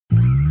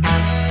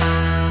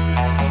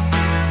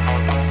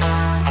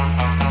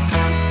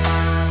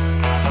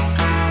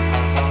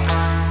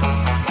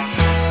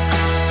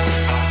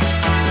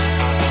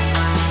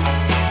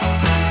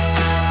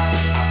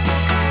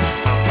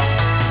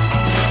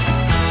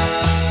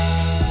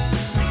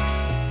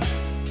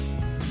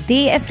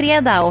Det är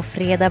fredag och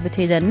fredag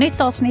betyder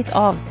nytt avsnitt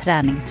av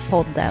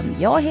Träningspodden.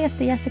 Jag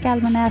heter Jessica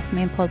Almenäs,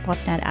 min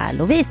poddpartner är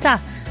Lovisa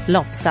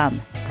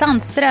Lofsan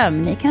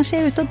Sandström. Ni kanske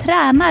är ute och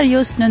tränar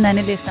just nu när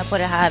ni lyssnar på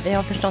det här. Vi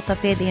har förstått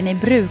att det är det ni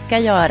brukar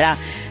göra,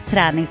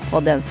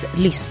 Träningspoddens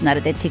lyssnare.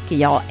 Det tycker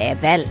jag är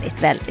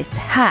väldigt, väldigt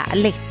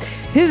härligt.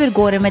 Hur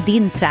går det med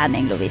din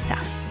träning, Lovisa?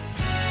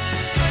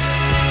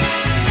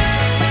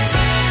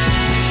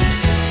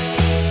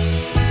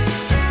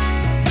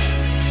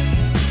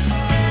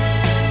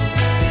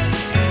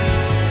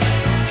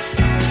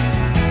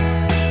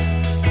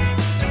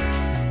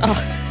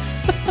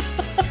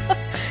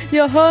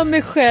 Jag hör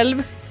mig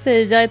själv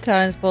säga i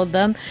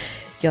Träningspodden,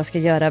 jag ska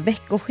göra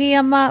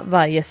veckoschema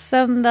varje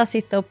söndag,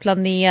 sitta och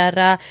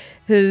planera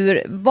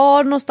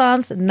var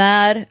någonstans,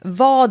 när,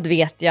 vad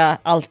vet jag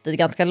alltid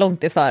ganska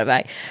långt i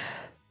förväg.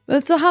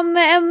 Men så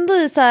hamnar jag ändå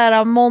i så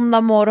här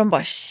måndag morgon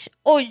bara,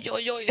 oj,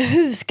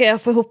 hur ska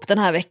jag få ihop den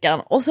här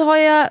veckan? Och så har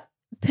jag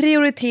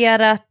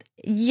prioriterat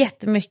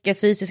jättemycket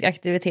fysisk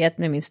aktivitet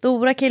med min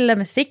stora kille,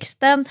 med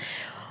Sixten.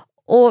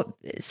 Och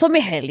som i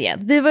helgen,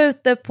 vi var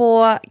ute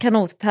på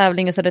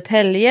kanottävling i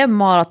Södertälje,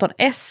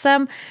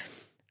 maraton-SM.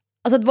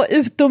 Alltså det var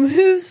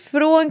utomhus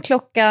från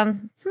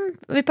klockan,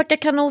 vi packade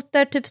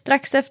kanoter typ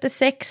strax efter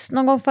 6,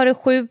 någon gång före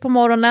 7 på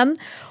morgonen.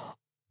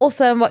 Och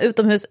sen var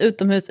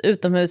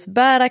utomhus,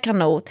 bära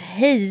kanot,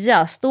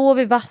 heja, stå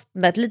vid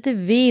vattnet, lite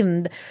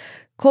vind.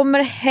 Kommer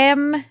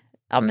hem,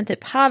 men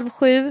typ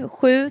 6:30,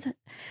 7.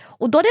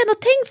 Och då hade jag ändå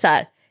tänkt så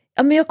här,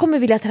 men jag kommer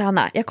vilja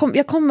träna.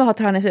 Jag kommer ha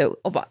träningssug.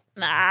 Och bara,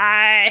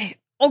 nej.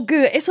 Åh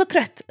gud, jag är så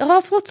trött. Jag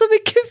har fått så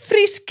mycket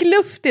frisk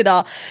luft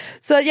idag.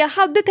 Så jag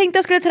hade tänkt att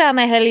jag skulle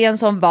träna i helgen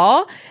som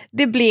var.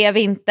 Det blev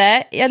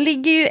inte. Jag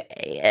ligger ju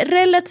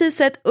relativt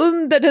sett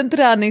under den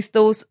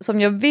träningsdos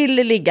som jag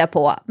ville ligga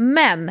på.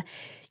 Men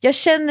jag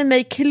känner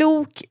mig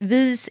klok,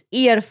 vis,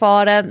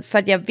 erfaren för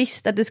att jag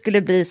visste att det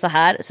skulle bli så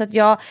här. Så att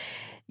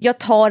jag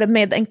tar det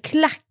med en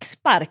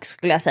klackspark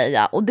skulle jag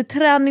säga. Och det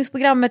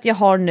träningsprogrammet jag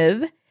har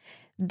nu,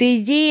 det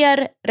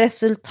ger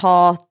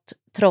resultat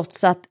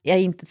trots att jag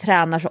inte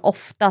tränar så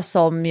ofta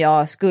som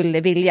jag skulle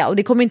vilja. Och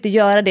det kommer inte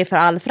göra det för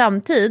all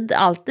framtid.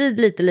 Alltid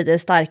lite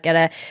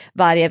starkare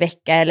varje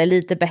vecka eller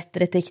lite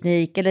bättre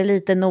teknik eller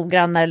lite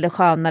noggrannare eller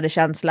skönare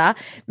känsla.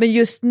 Men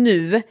just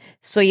nu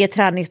så är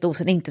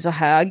träningsdosen inte så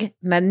hög.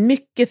 Men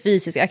mycket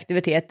fysisk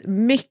aktivitet,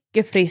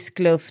 mycket frisk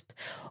luft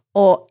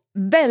och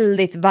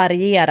väldigt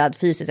varierad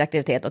fysisk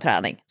aktivitet och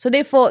träning. Så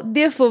det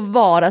får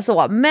vara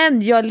så.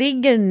 Men jag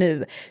ligger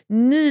nu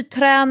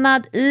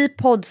nytränad i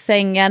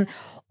poddsängen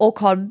och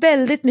har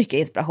väldigt mycket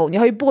inspiration.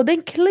 Jag har ju både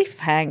en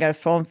cliffhanger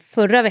från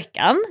förra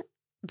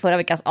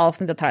veckans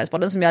avsnitt av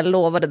Träningspodden som jag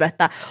lovade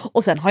berätta.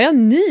 Och sen har jag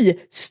en ny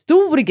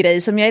stor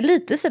grej som jag är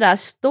lite sådär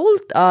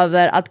stolt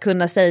över att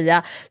kunna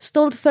säga.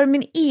 Stolt för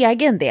min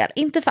egen del,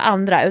 inte för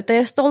andra, utan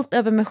jag är stolt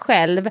över mig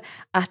själv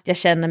att jag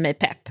känner mig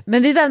pepp.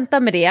 Men vi väntar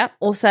med det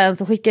och sen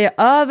så skickar jag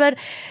över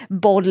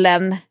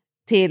bollen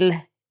till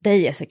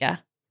dig, Jessica.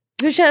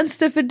 Hur känns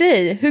det för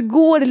dig? Hur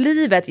går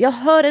livet? Jag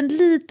hör en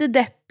lite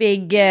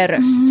deppig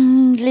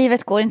röst.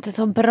 Livet går inte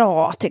så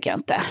bra tycker jag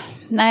inte.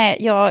 Nej,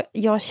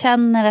 jag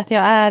känner att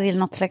jag är i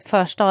något slags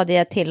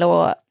förstadie till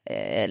att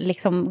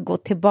liksom gå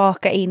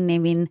tillbaka in i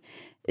min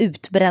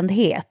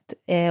utbrändhet.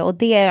 Och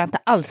det är jag inte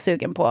alls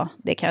sugen på,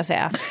 det kan jag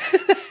säga.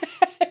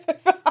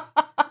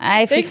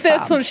 Nej, det är inte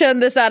ett som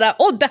kände så här,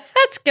 det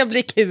här ska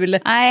bli kul.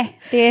 Nej,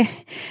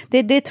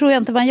 det tror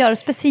jag inte man gör.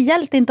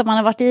 Speciellt inte om man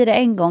har varit i det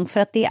en gång, för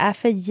att det är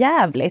för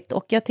jävligt.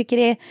 Och jag tycker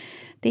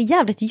det är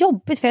jävligt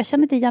jobbigt, för jag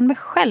känner inte igen mig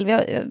själv.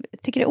 Jag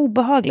tycker det är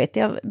obehagligt.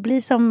 Jag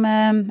blir som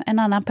en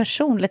annan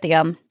person lite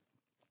grann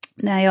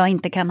när jag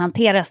inte kan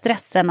hantera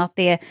stressen. Att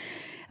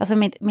alltså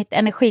mitt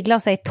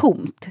energiglas är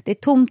tomt. Det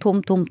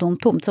är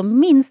tomt. Så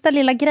minsta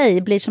lilla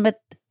grej blir som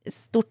ett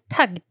stort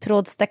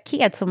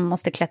taggtrådsstaket som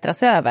måste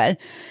klättras över.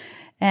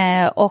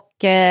 Och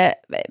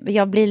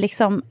jag blir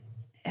liksom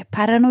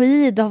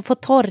paranoid och får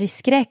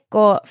torgskräck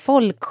och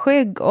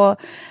folkskygg och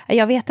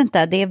jag vet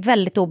inte, det är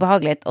väldigt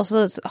obehagligt. Och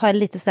så har jag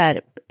lite så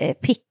här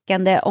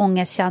pickande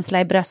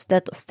ångestkänsla i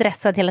bröstet och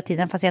stressad hela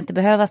tiden fast jag inte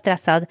behöver vara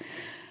stressad.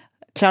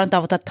 Klarar inte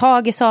av att ta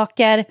tag i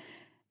saker,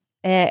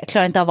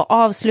 klarar inte av att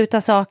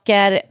avsluta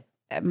saker,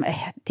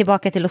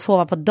 tillbaka till att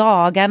sova på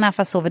dagarna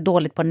fast sover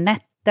dåligt på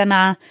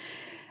nätterna.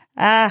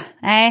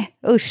 Nej,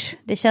 usch,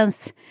 det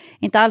känns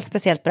inte alls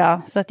speciellt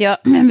bra. Så att jag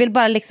vill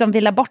bara liksom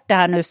vila bort det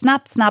här nu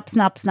snabbt.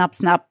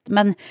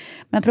 Men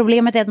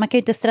problemet är att man kan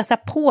ju inte stressa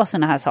på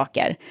såna här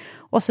saker.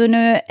 Och så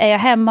nu är jag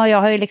hemma och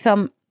jag har ju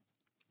liksom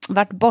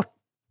varit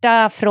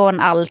borta från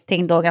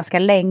allting då ganska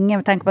länge.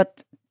 Med tanke på att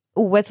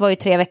OS var ju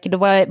 3 veckor,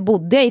 då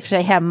bodde jag i och för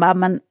sig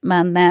hemma.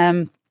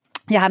 Men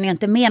jag hann ju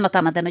inte med något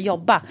annat än att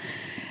jobba.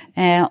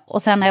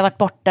 Och sen har jag varit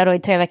borta då i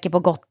 3 veckor på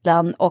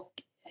Gotland och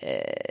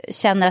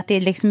känner att det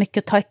är liksom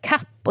mycket att ta i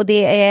kapp. Och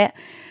det är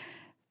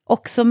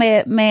också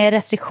med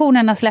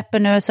restriktionerna släpper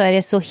nu så är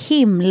det så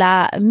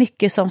himla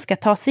mycket som ska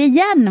tas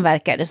igen,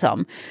 verkar det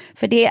som.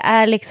 För det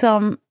är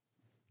liksom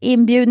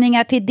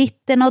inbjudningar till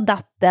ditten och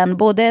datten,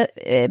 både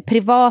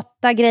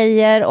privata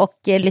grejer och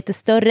lite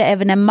större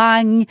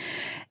evenemang.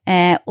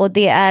 Och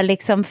det är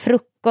liksom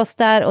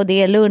frukostar och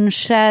det är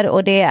luncher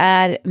och det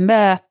är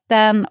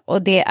möten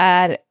och det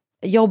är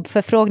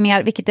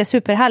jobbförfrågningar, vilket är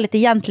superhärligt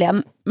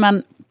egentligen,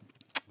 men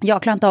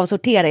jag klarar inte av att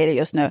sortera i det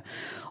just nu.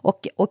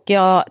 Och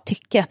jag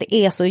tycker att det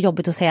är så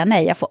jobbigt att säga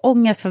nej. Jag får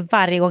ångest för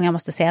varje gång jag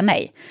måste säga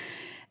nej.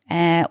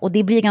 Och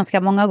det blir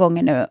ganska många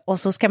gånger nu. Och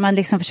så ska man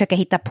liksom försöka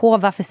hitta på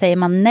varför säger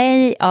man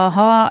nej.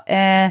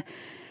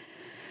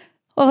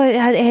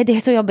 Det är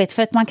så jobbigt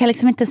för att man kan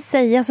liksom inte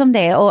säga som det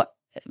är. Och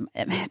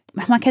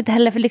man kan inte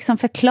heller liksom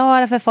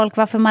förklara för folk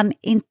varför man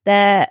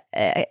inte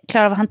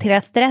klarar av att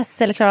hantera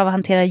stress eller klarar av att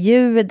hantera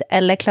ljud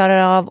eller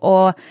klarar av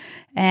att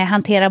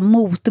hantera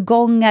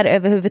motgångar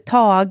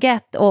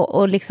överhuvudtaget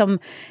och liksom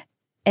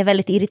är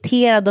väldigt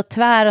irriterad och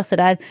tvär och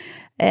sådär.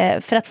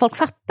 För att folk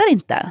fattar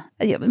inte.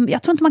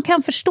 Jag tror inte man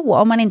kan förstå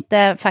om man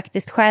inte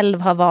faktiskt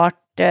själv har varit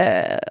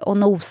och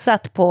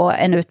nosat på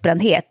en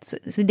utbrändhet.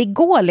 Så det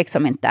går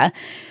liksom inte.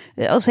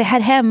 Och så här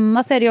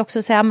hemma så är det ju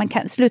också så här, man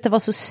kan sluta vara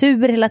så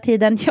sur hela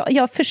tiden.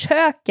 Jag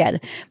försöker,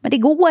 men det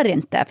går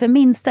inte. För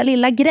minsta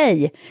lilla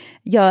grej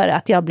gör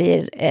att jag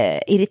blir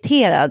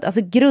irriterad.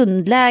 Alltså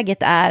grundläget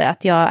är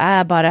att jag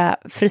är bara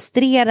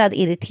frustrerad,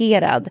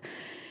 irriterad.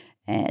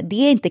 Det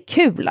är inte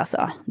kul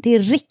alltså. Det är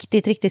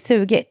riktigt, riktigt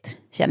sugigt,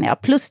 känner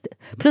jag.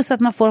 Plus att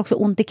man får också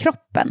ont i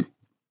kroppen.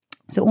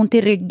 Så ont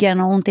i ryggen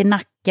och ont i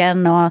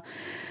nacken och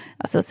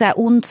alltså så här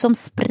ont som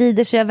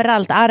sprider sig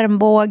överallt.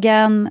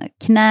 Armbågen,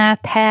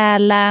 knät,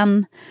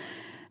 hälen.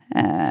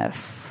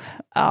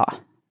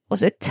 Och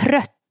så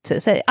trött,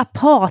 så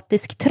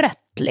apatisk trött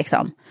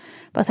liksom.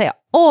 Bara säga,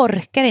 jag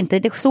orkar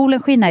inte.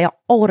 Solen skiner, jag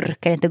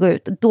orkar inte gå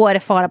ut. Då är det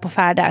fara på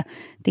färde.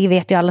 Det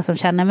vet ju alla som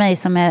känner mig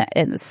som är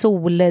en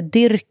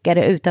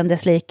soldyrkare utan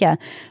dess like.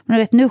 Men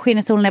du vet, nu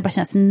skiner solen och jag bara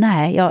känner,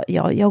 nej,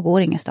 jag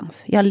går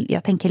ingenstans.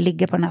 Jag tänker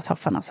ligga på den här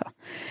soffan alltså.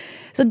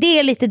 Så det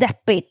är lite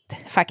deppigt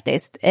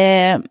faktiskt.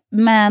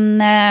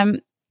 Men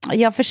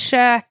jag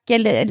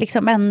försöker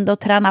liksom ändå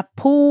träna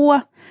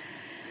på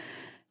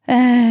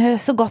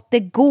så gott det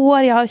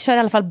går. Jag kör i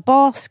alla fall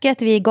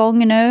basket, vi är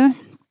igång nu.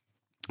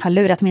 Har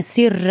lurat min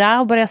syrra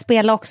och börjat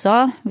spela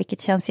också,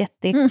 vilket känns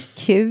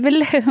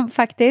jättekul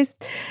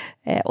faktiskt.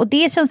 Och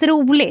det känns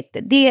roligt.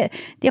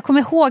 Jag kommer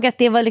ihåg att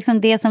det var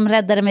liksom det som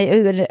räddade mig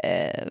ur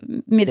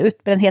min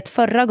utbrändhet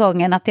förra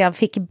gången. Att jag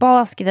fick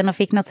basketen och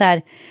fick något så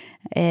här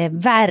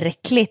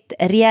verkligt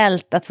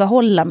reellt att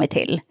förhålla mig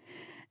till.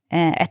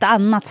 Ett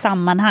annat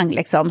sammanhang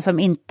liksom, som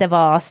inte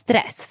var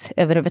stress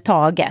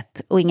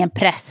överhuvudtaget. Och ingen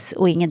press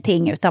och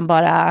ingenting, utan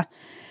bara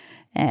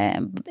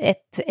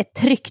ett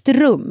tryggt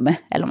rum,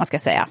 eller vad man ska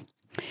säga.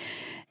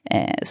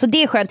 Så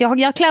det är skönt.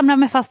 Jag klamrar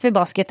mig fast vid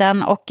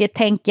basketen och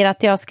tänker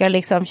att jag ska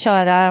liksom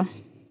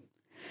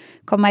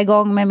komma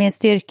igång med min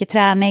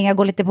styrketräning. Jag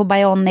går lite på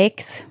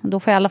Bionics. Då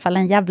får jag i alla fall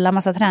en jävla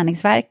massa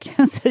träningsvärk.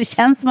 Så det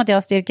känns som att jag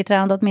har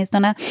styrketränat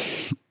åtminstone.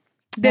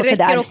 Det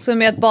räcker också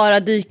med att bara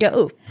dyka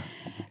upp.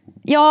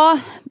 Ja,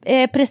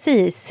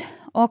 precis.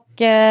 Och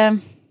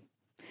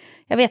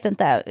jag vet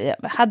inte.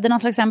 Jag hade någon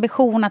slags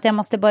ambition att jag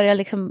måste börja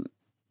liksom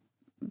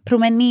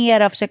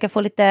promenera och försöka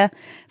få lite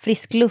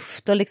frisk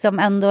luft och liksom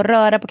ändå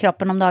röra på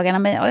kroppen om dagarna.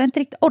 Men jag har inte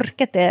riktigt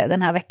orkat det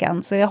den här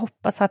veckan. Så jag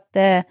hoppas att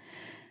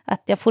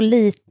jag får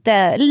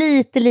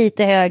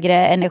lite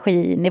högre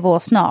energinivå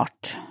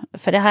snart.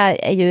 För det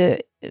här är ju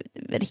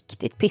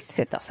riktigt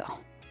pissigt alltså.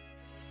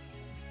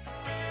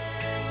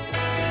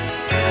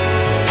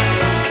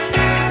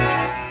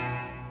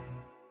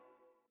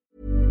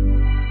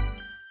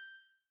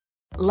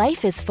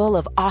 Life is full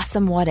of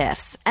awesome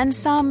what-ifs, and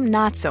some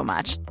not so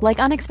much, like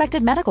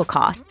unexpected medical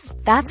costs.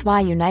 That's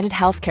why United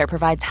Healthcare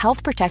provides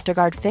Health Protector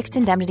Guard fixed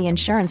indemnity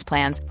insurance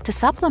plans to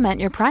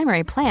supplement your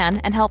primary plan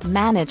and help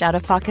manage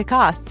out-of-pocket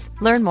costs.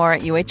 Learn more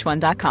at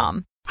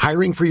uh1.com.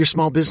 Hiring for your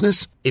small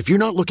business? If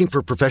you're not looking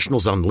for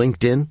professionals on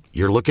LinkedIn,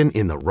 you're looking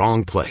in the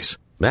wrong place.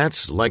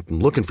 That's like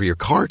looking for your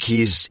car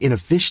keys in a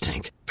fish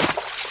tank.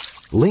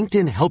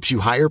 LinkedIn helps you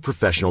hire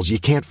professionals you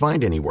can't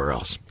find anywhere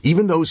else,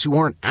 even those who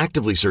aren't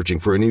actively searching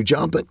for a new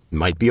job but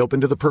might be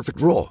open to the perfect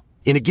role.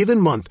 In a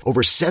given month,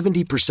 over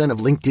 70%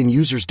 of LinkedIn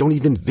users don't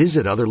even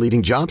visit other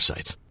leading job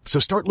sites. So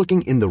start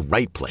looking in the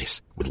right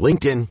place. With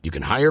LinkedIn, you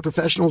can hire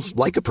professionals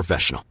like a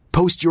professional.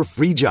 Post your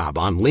free job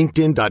on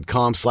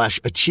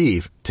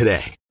linkedin.com/achieve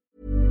today.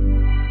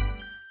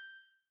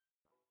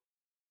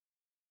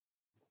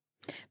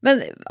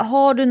 Men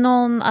har du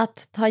någon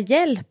att ta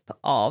hjälp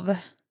av?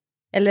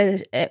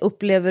 Eller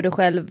upplever du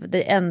själv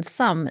dig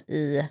ensam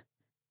i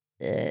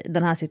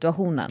den här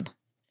situationen?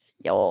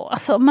 Ja,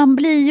 alltså man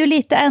blir ju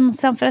lite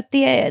ensam för att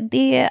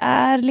det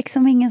är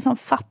liksom ingen som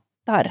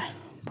fattar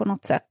på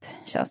något sätt,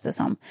 känns det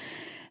som.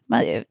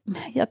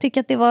 Jag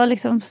tycker att det var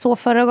liksom så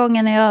förra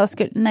gången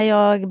när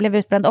jag blev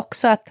utbränd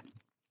också, att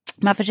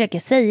man försöker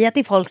säga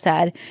till folk så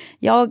här,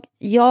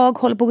 jag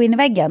håller på att gå in i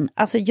väggen.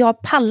 Alltså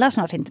jag pallar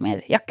snart inte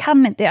mer. Jag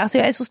kan inte, alltså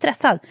jag är så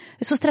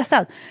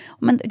stressad.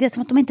 Men det är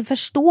som att de inte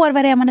förstår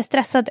vad det är man är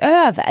stressad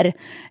över.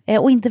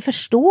 Och inte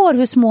förstår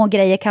hur små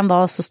grejer kan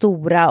vara så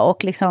stora.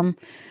 Och liksom,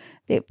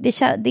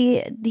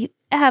 Det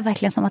är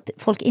verkligen som att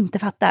folk inte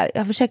fattar.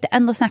 Jag försökte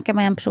ändå snacka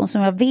med en person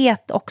som jag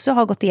vet också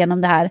har gått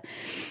igenom det här.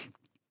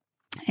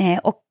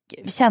 Och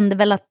kände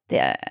väl att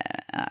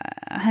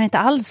han inte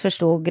alls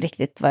förstod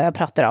riktigt vad jag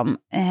pratar om.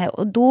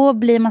 Och då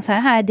blir man så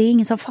här, det är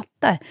ingen som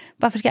fattar.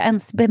 Varför ska jag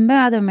ens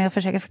bemöda mig och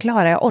försöka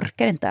förklara? Jag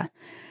orkar inte.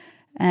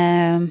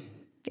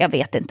 Jag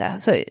vet inte.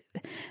 Så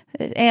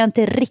är jag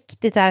inte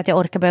riktigt där att jag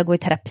orkar börja gå i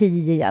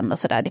terapi igen och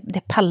sådär.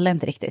 Det pallar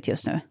inte riktigt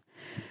just nu.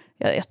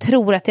 Jag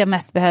tror att jag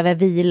mest behöver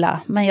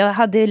vila. Men jag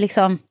hade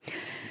liksom...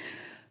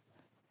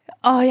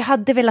 jag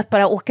hade velat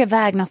bara åka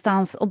iväg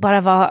någonstans och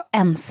bara vara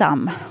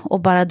ensam. Och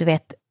bara, du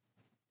vet,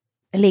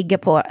 ligga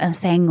på en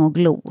säng och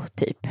glo,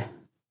 typ.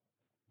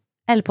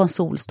 Eller på en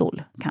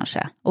solstol,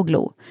 kanske, och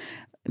glo.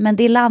 Men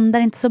det landar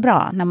inte så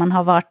bra när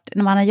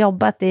man har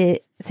jobbat i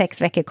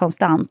 6 veckor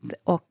konstant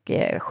och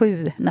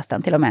 7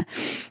 nästan till och med.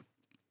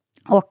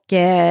 Och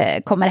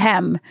kommer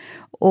hem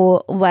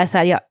och var så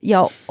här,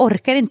 jag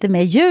orkar inte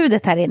med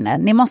ljudet här inne.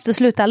 Ni måste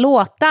sluta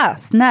låta.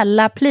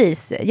 Snälla,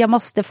 please. Jag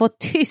måste få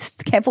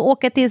tyst. Kan jag få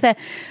åka till så här,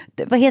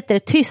 vad heter det?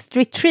 Tyst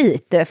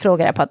retreat,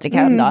 frågade Patrik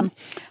häromdagen.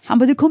 Han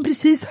bara, du kom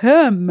precis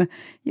hem.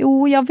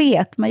 Jo, jag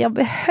vet, men jag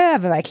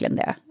behöver verkligen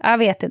det. Jag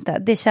vet inte.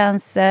 Det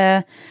känns...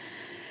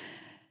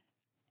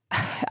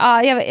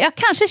 jag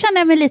kanske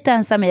känner mig lite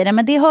ensam i det,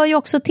 men det hör ju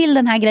också till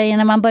den här grejen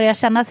när man börjar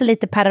känna sig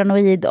lite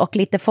paranoid och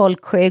lite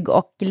folkskygg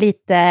och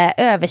lite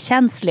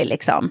överkänslig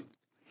liksom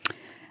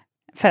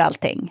för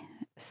allting.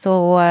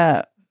 Så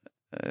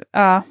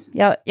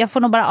jag får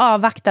nog bara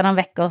avvakta någon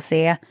vecka och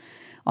se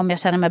om jag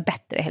känner mig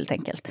bättre helt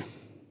enkelt.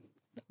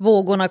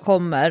 Vågorna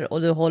kommer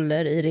och du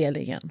håller i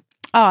relingen.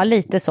 Ja,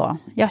 lite så.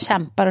 Jag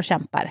kämpar och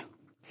kämpar.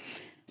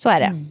 Så är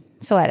det.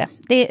 Så är det.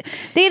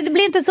 Det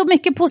blir inte så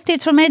mycket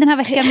positivt från mig den här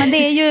veckan, men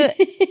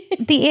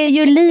det är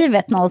ju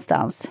livet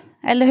någonstans.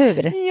 Eller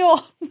hur? Ja,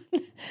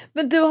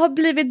 men du har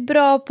blivit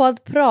bra på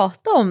att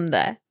prata om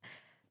det.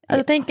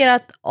 Jag tänker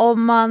att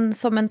om man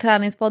som en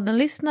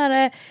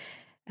Träningspodden-lyssnare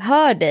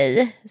hör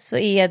dig, så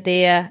är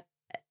det...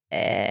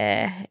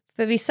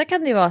 för vissa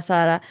kan det ju vara så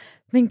här,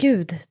 men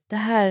gud, det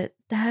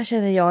här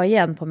känner jag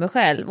igen på mig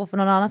själv. Och för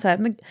någon annan så här,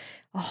 men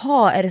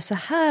jaha, är det så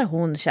här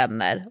hon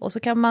känner? Och så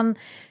kan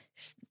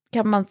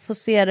man få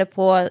se det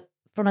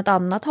från ett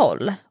annat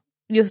håll.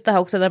 Just det här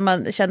också när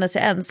man känner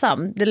sig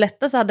ensam. Det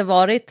lättaste hade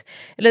varit,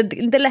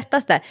 eller det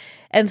lättaste,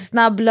 en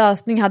snabb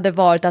lösning hade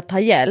varit att ta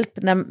hjälp.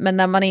 Men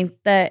när man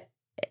inte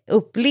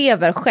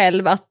upplever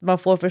själv att man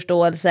får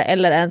förståelse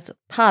eller ens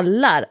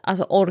pallar,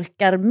 alltså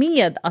orkar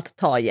med att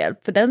ta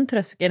hjälp. För den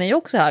tröskeln är ju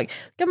också hög.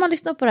 Då kan man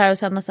lyssna på det här och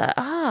känna så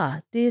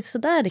här, det är så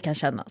där det kan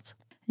kännas.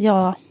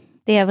 Ja,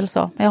 det är väl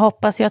så. Jag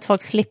hoppas ju att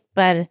folk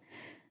slipper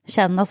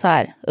känna så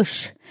här,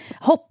 usch.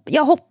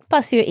 Jag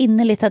hoppas ju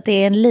innerligt att det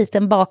är en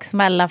liten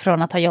baksmälla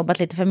från att ha jobbat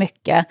lite för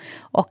mycket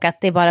och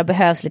att det bara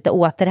behövs lite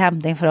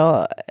återhämtning för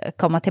att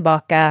komma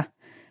tillbaka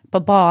på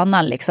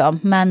banan liksom.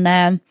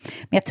 Men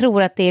jag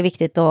tror att det är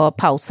viktigt att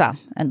pausa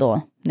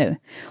ändå nu.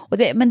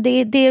 Men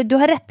du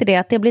har rätt i det,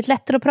 att det har blivit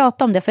lättare att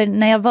prata om det, för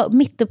när jag var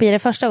mitt uppe i det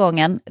första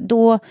gången,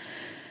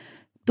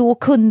 då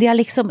kunde jag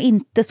liksom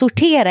inte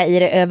sortera i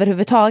det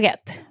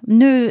överhuvudtaget.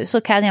 Nu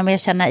så kan jag mer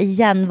känna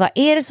igen vad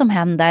är det som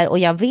händer, och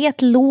jag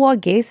vet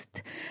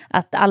logiskt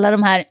att alla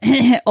de här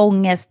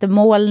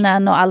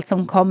ångestmolnen och allt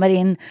som kommer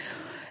in,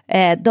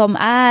 de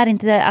är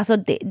inte, alltså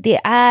det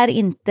är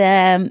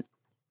inte,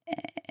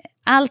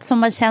 allt som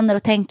man känner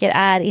och tänker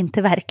är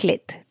inte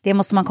verkligt. Det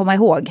måste man komma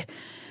ihåg.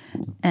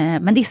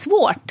 Men det är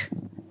svårt,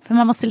 för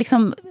man måste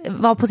liksom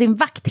vara på sin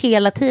vakt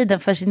hela tiden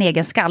för sin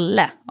egen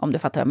skalle, om du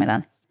fattar vad jag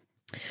menar.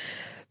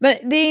 Men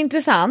det är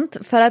intressant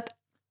för att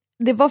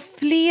det var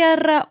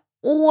flera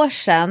år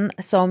sedan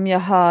som jag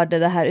hörde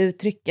det här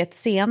uttrycket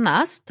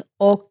senast,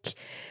 och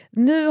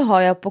nu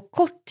har jag på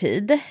kort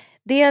tid,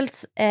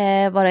 dels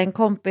var det en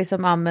kompis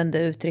som använde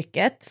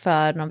uttrycket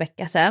för någon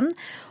vecka sedan,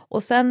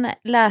 och sen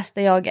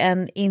läste jag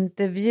en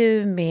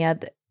intervju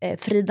med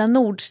Frida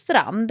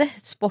Nordstrand,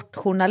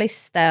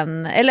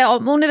 sportjournalisten, eller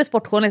hon är väl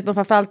sportjournalist, men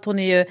framförallt hon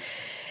är ju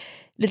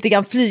lite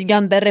grann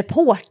flygande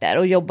reporter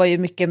och jobbar ju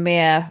mycket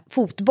med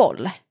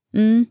fotboll.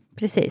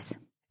 Precis.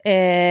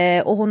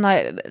 Och hon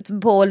har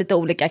på lite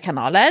olika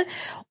kanaler.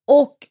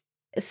 Och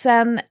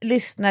sen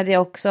lyssnade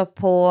jag också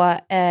på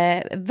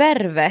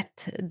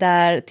Värvet,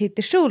 där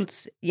Titti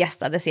Schultz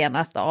gästade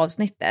senaste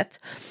avsnittet.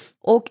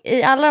 Och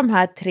i alla de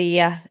här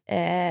 3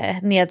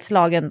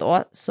 nedslagen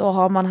då, så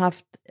har man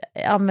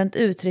använt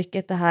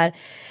uttrycket det här,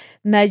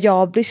 när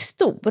jag blir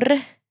stor.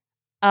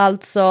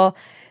 Alltså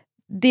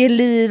det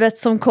livet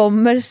som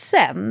kommer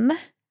sen.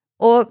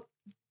 Och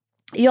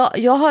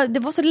det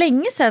var så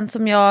länge sedan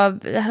som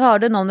jag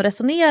hörde någon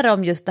resonera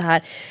om just det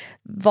här.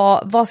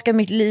 Vad ska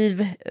mitt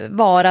liv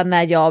vara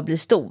när jag blir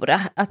stor?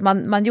 Att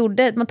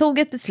man tog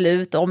ett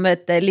beslut om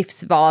ett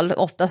livsval,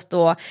 oftast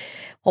då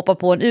hoppa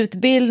på en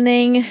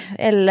utbildning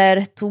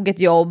eller tog ett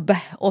jobb,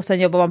 och sen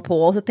jobbar man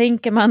på, och så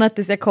tänker man att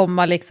det ska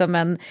komma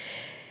liksom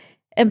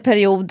en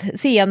period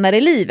senare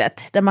i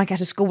livet där man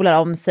kanske skolar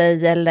om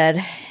sig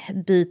eller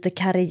byter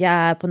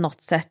karriär på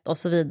något sätt och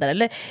så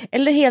vidare.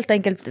 Eller helt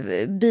enkelt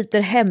byter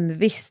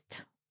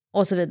hemvist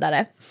och så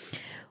vidare.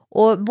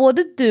 Och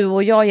både du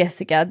och jag,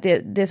 Jessica,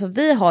 det som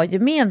vi har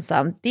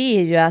gemensamt, det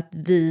är ju att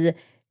vi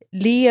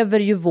lever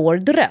ju vår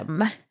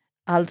dröm.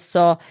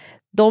 Alltså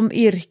de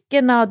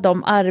yrkena,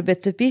 de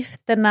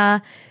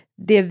arbetsuppgifterna,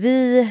 det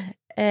vi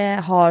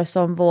har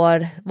som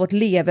vårt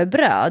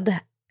levebröd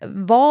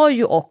var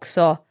ju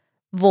också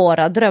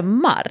våra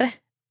drömmar.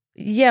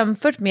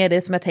 Jämfört med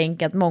det som jag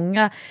tänker att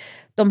många,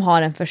 de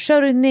har en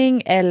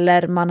försörjning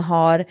eller man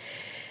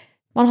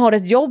har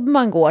ett jobb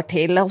man går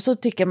till och så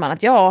tycker man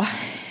att jag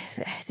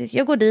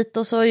går dit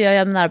och så gör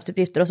jag mina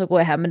arbetsuppgifter och så går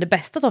jag hem, men det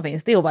bästa som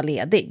finns det är att vara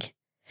ledig.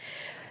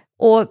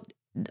 Och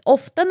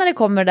ofta när det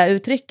kommer det där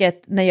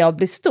uttrycket när jag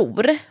blir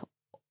stor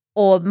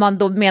och man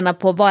då menar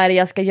på vad är det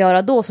jag ska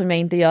göra då som jag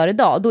inte gör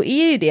idag, då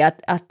är ju det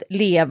att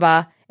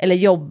leva eller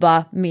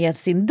jobba med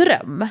sin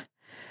dröm.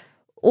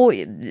 Och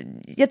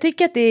jag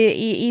tycker att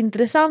det är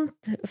intressant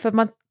för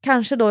man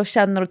kanske då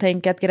känner och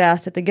tänker att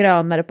gräset är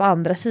grönare på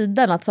andra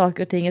sidan, att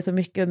saker och ting är så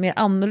mycket mer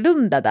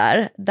annorlunda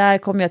där. Där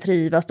kommer jag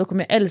trivas, då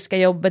kommer jag älska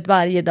jobbet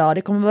varje dag,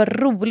 det kommer vara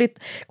roligt,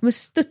 jag kommer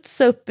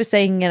studsa upp ur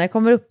sängen, jag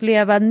kommer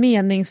uppleva en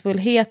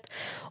meningsfullhet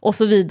och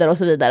så vidare och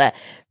så vidare.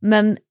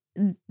 Men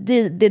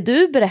det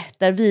du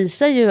berättar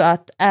visar ju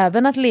att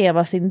även att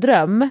leva sin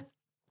dröm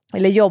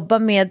eller jobba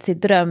med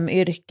sitt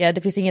drömyrke,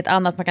 det finns inget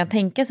annat man kan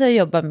tänka sig att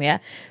jobba med,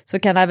 så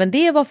kan även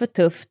det vara för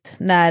tufft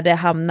när det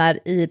hamnar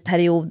i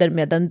perioder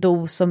med en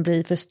dos som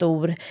blir för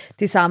stor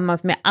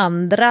tillsammans med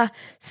andra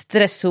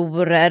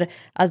stressorer,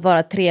 att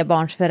vara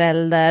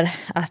trebarnsförälder,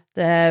 att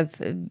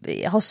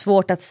ha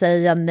svårt att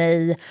säga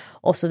nej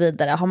och så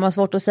vidare. Har man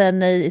svårt att säga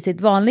nej i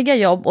sitt vanliga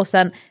jobb och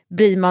sen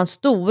blir man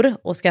stor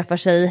och skaffar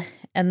sig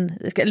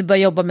eller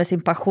börjar jobba med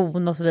sin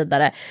passion och så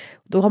vidare,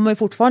 då har man ju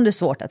fortfarande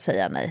svårt att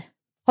säga nej.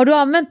 Har du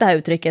använt det här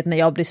uttrycket när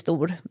jag blir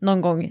stor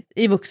någon gång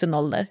i vuxen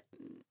ålder?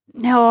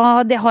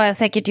 Ja, det har jag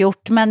säkert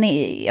gjort, men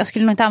jag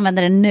skulle nog inte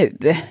använda det nu.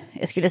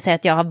 Jag skulle säga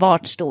att jag har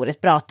varit stor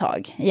ett bra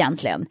tag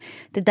egentligen.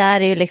 Det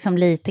där är ju liksom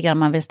lite grann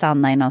man vill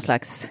stanna i någon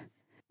slags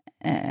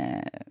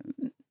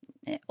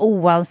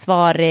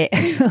oansvarig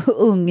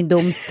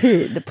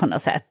ungdomstid på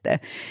något sätt.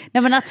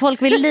 Nej, men att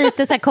folk vill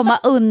lite så här komma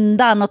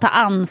undan och ta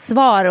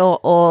ansvar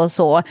och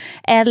så.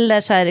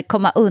 Eller så här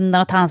komma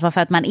undan och ta ansvar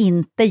för att man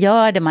inte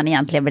gör det man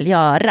egentligen vill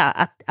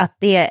göra. Att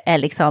det är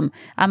liksom,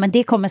 ja men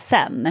det kommer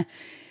sen.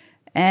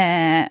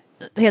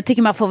 Jag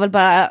tycker man får väl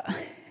bara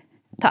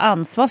ta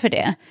ansvar för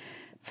det.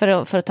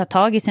 För att ta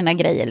tag i sina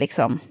grejer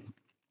liksom.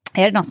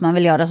 Är det något man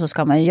vill göra så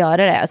ska man ju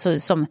göra det. Alltså,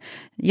 som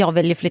jag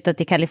vill ju flytta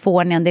till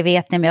Kalifornien, det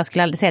vet ni, men jag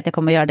skulle aldrig säga att jag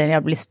kommer att göra det när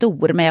jag blir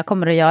stor. Men jag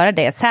kommer att göra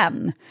det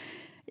sen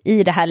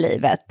i det här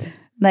livet.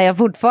 När jag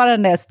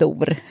fortfarande är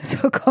stor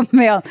så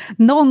kommer jag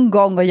någon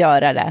gång att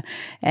göra det.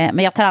 Men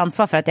jag tar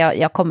ansvar för att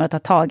jag kommer att ta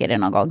tag i det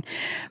någon gång.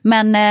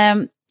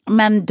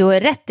 Men du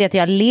är rätt i att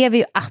jag lever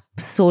ju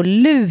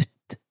absolut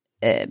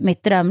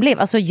mitt drömliv.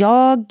 Alltså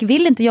jag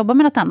vill inte jobba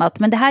med något annat.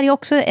 Men det här är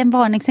också en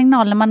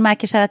varningssignal när man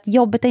märker så här att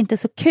jobbet är inte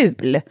så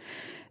kul.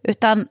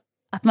 Utan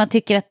att man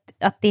tycker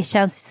att det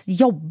känns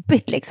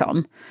jobbigt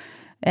liksom.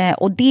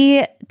 Och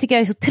det tycker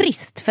jag är så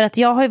trist. För att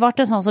jag har ju varit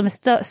en sån som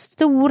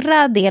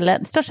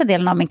är största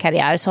delen av min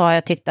karriär så har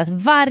jag tyckt att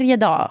varje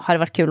dag har det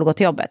varit kul att gå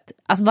till jobbet.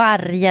 Alltså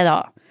varje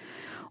dag.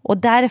 Och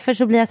därför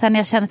så blir jag så här när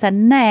jag känner så här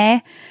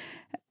nej.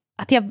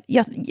 Att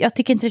jag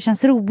tycker inte det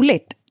känns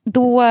roligt.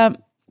 Då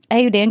är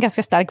ju det en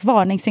ganska stark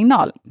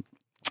varningssignal.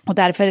 Och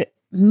därför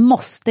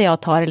måste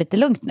jag ta det lite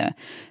lugnt nu.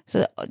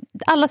 Så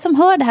alla som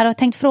hör det här har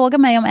tänkt fråga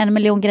mig om 1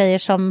 miljon grejer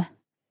som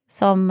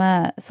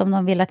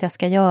de vill att jag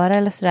ska göra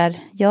eller sådär.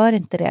 Gör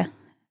inte det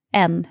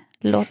än.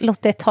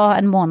 Låt det ta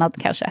en månad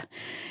kanske.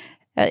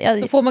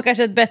 Då får man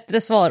kanske ett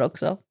bättre svar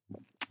också.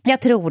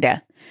 Jag tror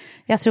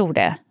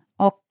det.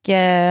 Och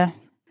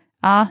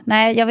ja,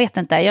 nej, jag vet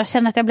inte. Jag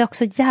känner att jag blir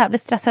också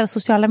jävligt stressad av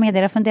sociala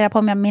medier. Jag funderar på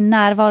om min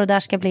närvaro där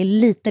ska bli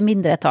lite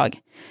mindre ett tag.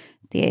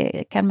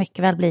 Det kan mycket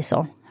väl bli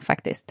så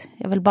faktiskt.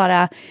 Jag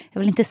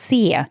vill inte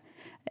se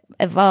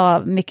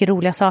vad mycket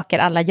roliga saker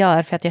alla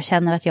gör för att jag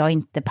känner att jag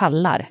inte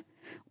pallar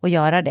att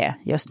göra det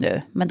just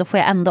nu. Men då får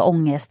jag ändå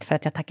ångest för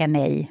att jag tackar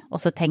nej.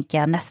 Och så tänker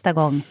jag nästa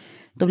gång,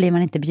 då blir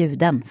man inte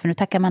bjuden för nu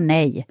tackar man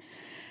nej.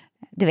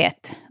 Du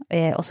vet.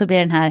 Och så blir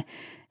den här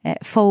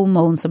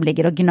FOMO som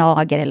ligger och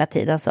gnager hela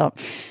tiden. Så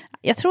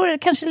jag tror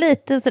kanske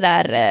lite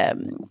sådär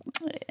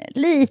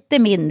lite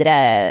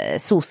mindre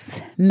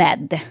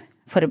SOS-med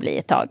får det bli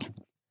ett tag.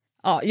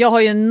 Ja, jag har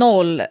ju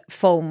 0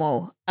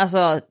 FOMO.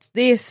 Alltså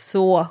det är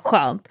så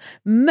skönt.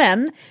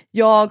 Men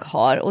jag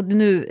har, och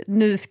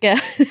nu ska jag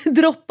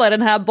droppa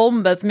den här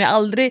bomben som jag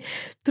aldrig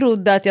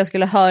trodde att jag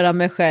skulle höra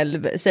mig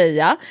själv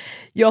säga.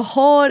 Jag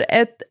har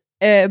ett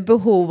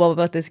behov av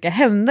att det ska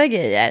hända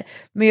grejer.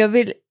 Men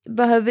jag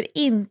behöver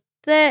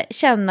inte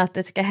känna att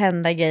det ska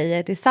hända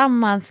grejer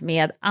tillsammans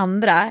med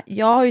andra.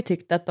 Jag har ju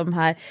tyckt att de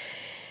här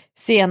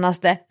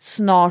senaste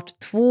snart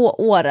 2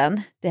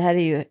 åren, det här är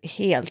ju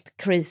helt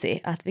crazy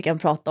att vi kan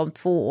prata om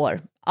 2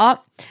 år.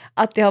 Ja,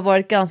 att det har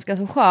varit ganska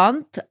så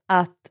skönt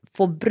att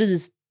få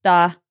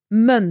bryta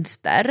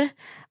mönster,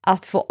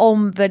 att få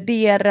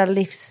omvärdera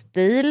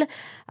livsstil,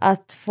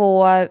 att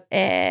få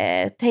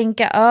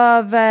tänka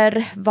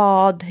över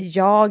vad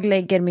jag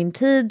lägger min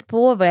tid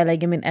på, vad jag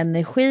lägger min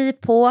energi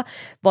på,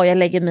 vad jag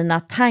lägger mina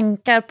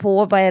tankar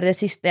på, vad är det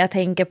sista jag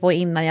tänker på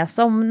innan jag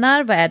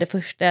somnar, vad är det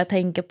första jag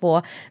tänker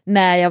på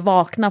när jag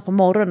vaknar på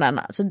morgonen.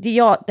 Så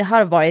det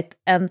har varit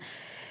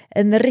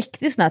en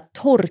riktig sån här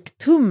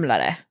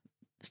torktumlare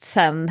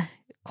sen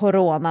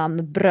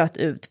coronan bröt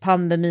ut,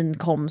 pandemin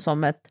kom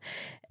som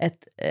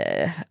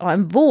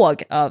en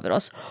våg över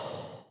oss.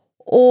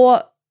 Och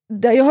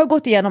jag har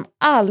gått igenom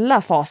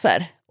alla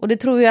faser. Och det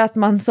tror jag att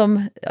man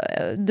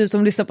du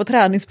som lyssnar på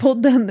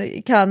träningspodden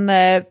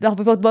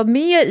har fått vara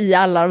med i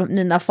alla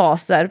mina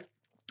faser.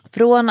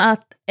 Från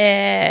att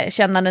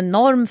känna en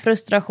enorm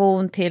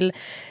frustration till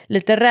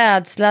lite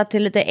rädsla,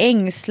 till lite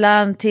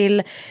ängslan,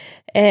 till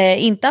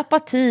inte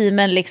apati,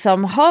 men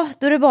liksom,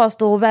 då är det bara att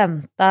stå och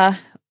vänta.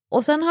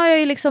 Och sen har jag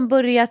ju liksom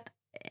börjat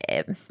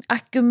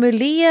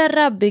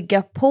ackumulera,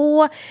 bygga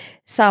på,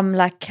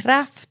 samla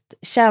kraft,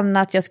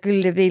 känna att jag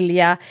skulle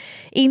vilja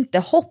inte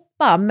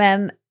hoppa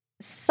men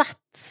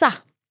satsa.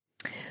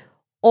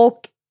 Och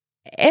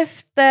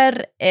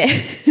efter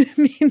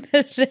min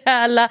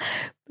rejäla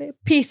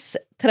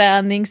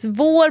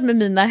pissträningsvår med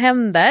mina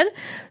händer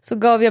så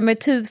gav jag mig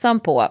tusan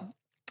på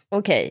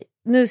okej,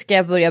 nu ska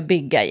jag börja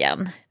bygga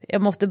igen.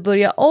 Jag måste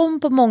börja om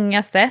på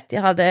många sätt.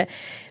 Jag hade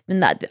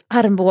mina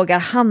armbågar,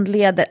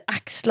 handleder,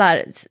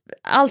 axlar.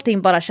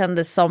 Allting bara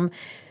kändes som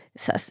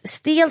så här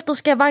stelt och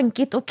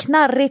skavankigt och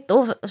knarrigt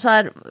och så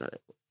här.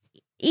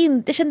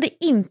 Jag kände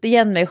inte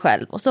igen mig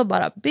själv. Och så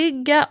bara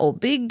bygga och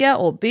bygga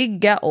och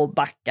bygga och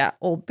backa.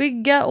 Och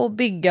bygga och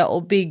bygga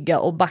och bygga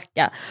och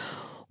backa.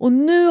 Och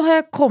nu har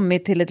jag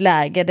kommit till ett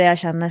läge där jag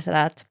känner så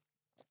att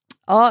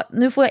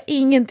nu får jag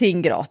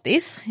ingenting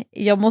gratis.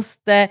 Jag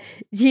måste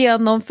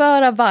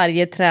genomföra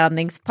varje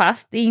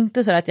träningspass. Det är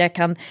inte så att jag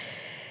kan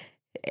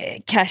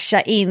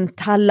casha in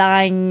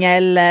talang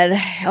eller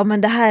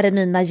men det här är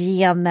mina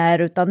gener,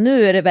 utan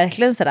nu är det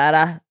verkligen så där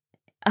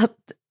att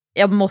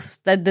jag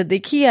måste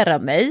dedikera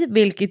mig,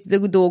 vilket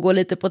då går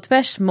lite på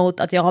tvärs mot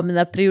att jag har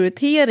mina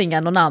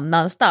prioriteringar någon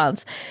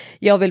annanstans.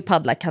 Jag vill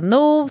paddla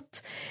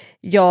kanot,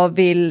 jag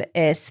vill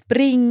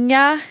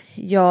springa,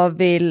 jag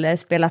vill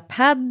spela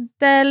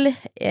paddel,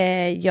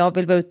 jag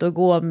vill vara ute och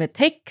gå med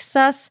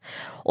Texas,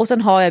 och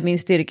sen har jag min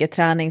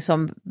styrketräning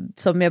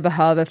som jag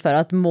behöver för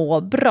att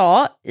må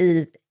bra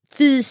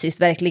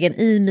fysiskt, verkligen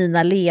i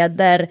mina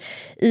leder,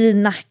 i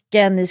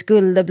nacken, i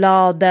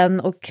skulderbladen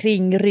och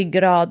kring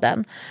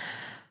ryggraden.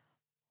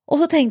 Och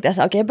så tänkte jag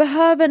så jag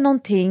behöver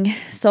någonting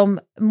som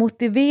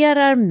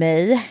motiverar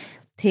mig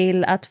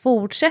till att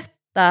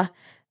fortsätta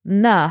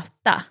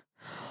nöta.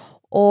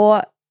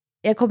 Och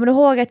jag kommer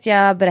ihåg att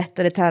jag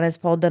berättade i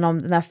träningspodden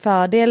om den här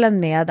fördelen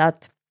med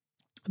att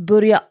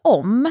börja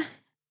om.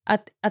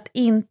 Att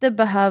inte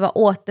behöva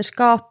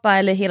återskapa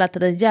eller hela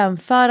tiden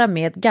jämföra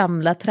med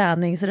gamla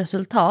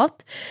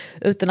träningsresultat.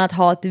 Utan att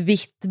ha ett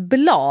vitt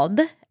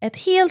blad, ett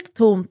helt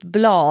tomt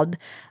blad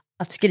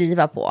att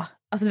skriva på.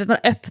 Alltså man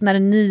öppnar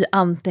en ny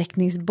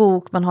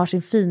anteckningsbok, man har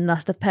sin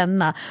finaste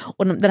penna.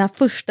 Och den här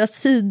första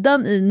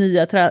sidan i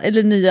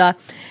nya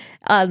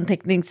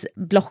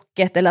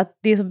anteckningsblocket, eller att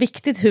det är så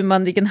viktigt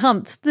vilken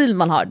handstil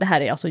man har. Det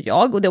här är alltså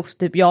jag, och det är också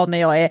typ jag när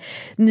jag är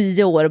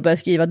 9 år och börjar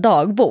skriva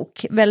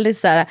dagbok. Väldigt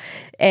så här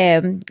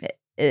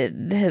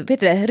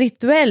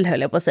rituell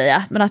höll jag på att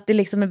säga, men att det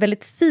liksom är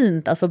väldigt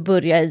fint att få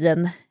börja i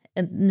en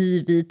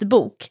ny vit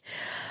bok.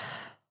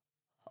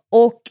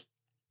 Och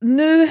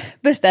nu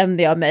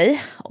bestämde jag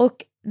mig, och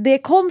det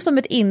kom som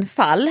ett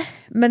infall,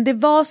 men det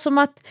var som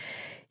att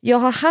jag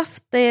har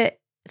haft det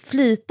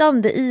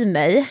flytande i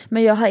mig,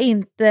 men jag har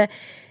inte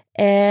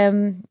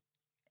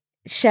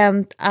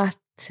känt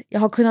att jag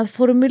har kunnat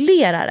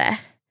formulera det.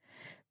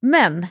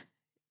 Men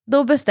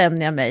då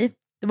bestämde jag mig.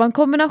 Det var en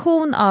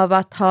kombination av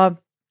att ha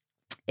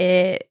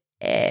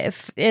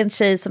en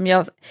tjej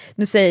som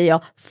nu säger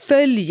jag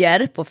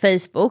följer på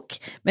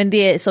Facebook, men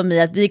det är som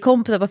i att vi är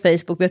kompisar på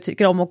Facebook, men jag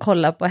tycker om att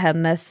kolla på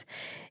hennes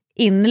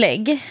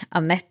inlägg.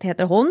 Annette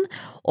heter hon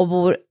och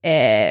bor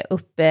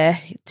uppe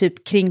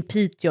typ kring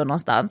Piteå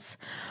någonstans.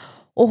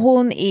 Och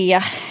hon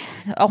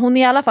är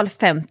i alla fall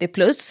 50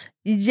 plus,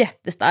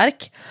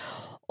 jättestark.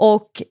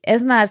 Och en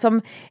sån här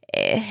som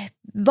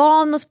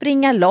van att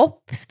springa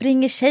lopp,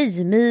 springer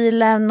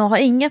Tjejmilen och har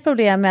inga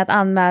problem med att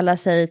anmäla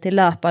sig till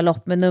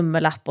löparlopp med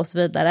nummerlapp och så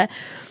vidare.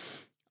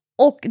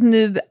 Och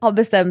nu har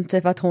bestämt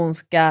sig för att hon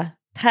ska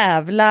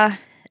tävla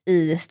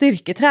i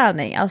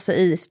styrketräning, alltså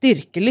i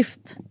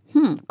styrkelyft.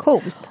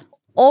 Coolt.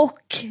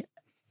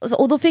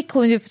 Och då fick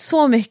hon ju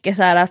så mycket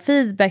så här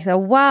feedback, så här,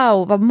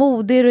 wow vad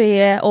modig du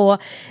är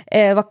och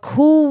vad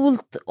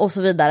coolt och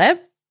så vidare.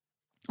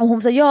 Och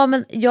hon sa,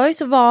 men jag är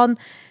så van,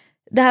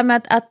 det här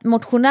med att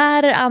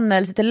motionärer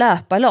anmäler sig till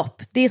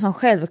löparlopp, det är som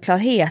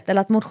självklarhet,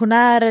 eller att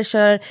motionärer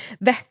kör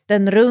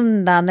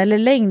Vätternrundan eller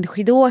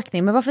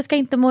längdskidåkning, men varför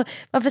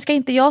ska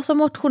inte jag som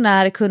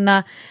motionär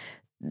kunna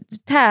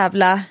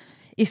tävla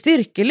i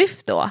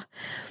styrkelyft då?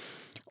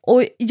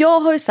 Och jag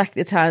har ju sagt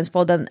i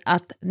Träningspodden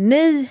att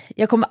nej,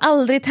 jag kommer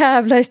aldrig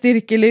tävla i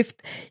styrkelyft.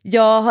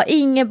 Jag har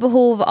ingen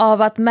behov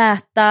av att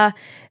mäta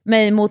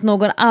mig mot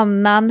någon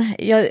annan.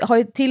 Jag har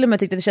ju till och med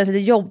tyckt att det känns lite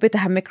jobbigt det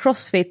här med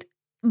CrossFit.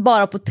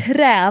 Bara på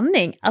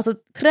träning, alltså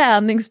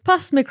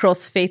träningspass med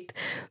CrossFit,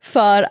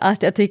 för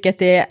att jag tycker att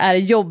det är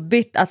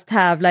jobbigt att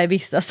tävla i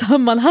vissa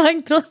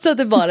sammanhang trots att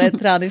det bara är ett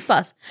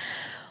träningspass.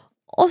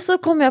 Och så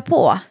kom jag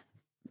på,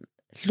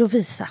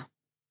 Lovisa,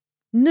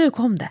 nu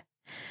kom det.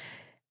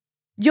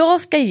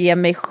 Jag ska ge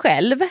mig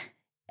själv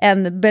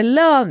en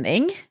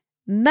belöning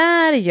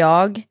när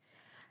jag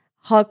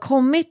har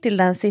kommit till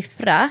den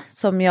siffra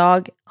som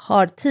jag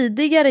har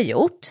tidigare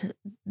gjort.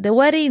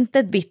 Då är det inte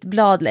ett vitt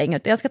blad längre,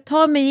 utan jag ska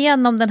ta mig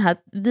igenom den här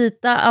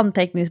vita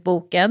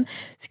anteckningsboken,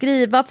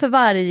 skriva för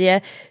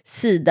varje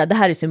sida. Det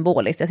här är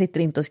symboliskt, jag sitter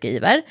inte och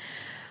skriver.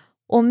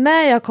 Och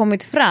när jag har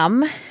kommit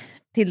fram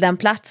till den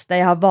plats där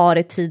jag har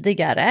varit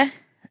tidigare,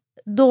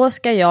 då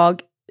ska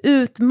jag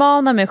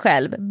utmana mig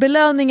själv.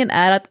 Belöningen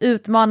är att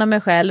utmana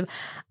mig själv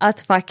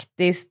att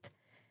faktiskt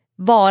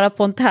vara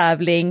på en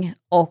tävling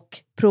och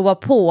prova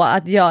på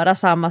att göra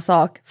samma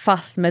sak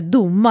fast med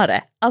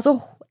domare.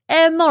 Alltså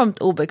enormt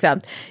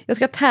obekvämt. Jag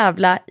ska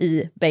tävla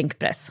i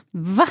bänkpress.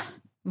 Va?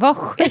 Vad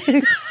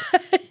sjukt.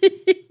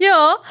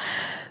 Ja,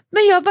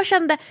 men jag bara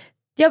kände,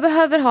 jag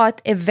behöver ha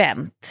ett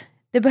event.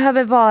 Det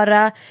behöver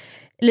vara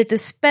lite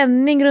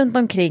spänning runt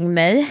omkring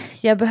mig.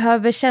 Jag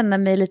behöver känna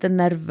mig lite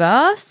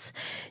nervös.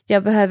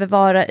 Jag behöver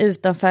vara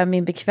utanför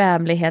min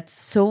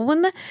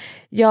bekvämlighetszon.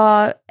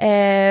 Jag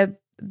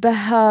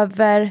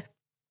behöver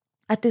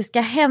att det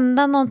ska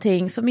hända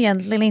någonting som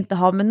egentligen inte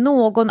har med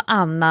någon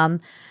annan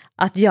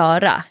att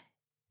göra.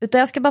 Utan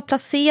jag ska bara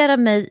placera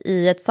mig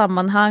i ett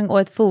sammanhang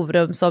och ett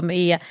forum som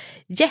är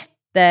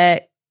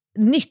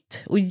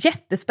jättenytt och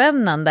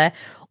jättespännande.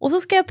 Och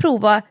så ska jag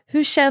prova,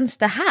 hur känns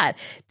det här?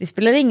 Det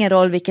spelar ingen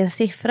roll vilken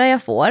siffra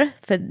jag får,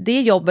 för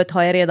det jobbet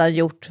har jag redan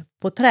gjort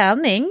på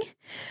träning.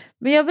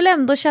 Men jag vill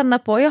ändå känna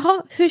på,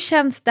 jaha, hur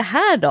känns det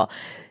här då?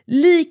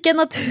 Lika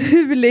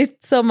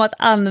naturligt som att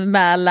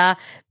anmäla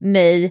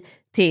mig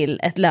till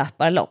ett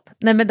löparlopp.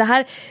 Nej, men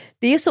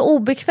det är så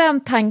obekväm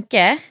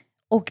tanke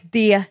och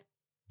det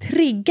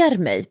triggar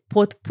mig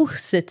på ett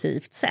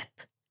positivt sätt.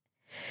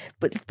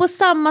 På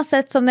samma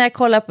sätt som när jag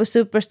kollar på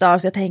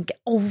Superstars, jag tänker,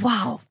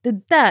 wow,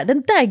 den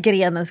där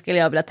grenen skulle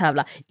jag vilja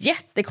tävla.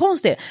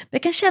 Jättekonstigt. Men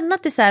jag kan känna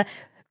att det så här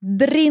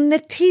brinner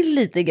till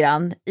lite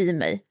grann i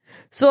mig.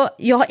 Så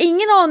jag har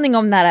ingen aning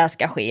om när det här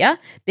ska ske.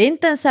 Det är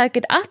inte ens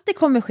säkert att det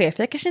kommer ske,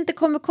 för jag kanske inte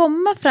kommer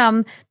komma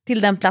fram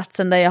till den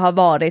platsen där jag har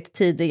varit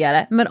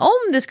tidigare. Men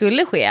om det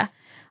skulle ske,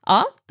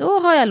 ja, då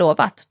har jag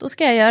lovat. Då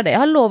ska jag göra det. Jag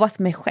har lovat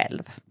mig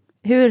själv.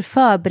 Hur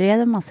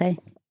förbereder man sig?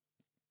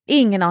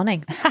 Ingen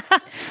aning.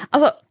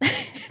 Alltså,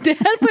 det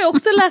här får jag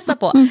också läsa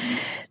på.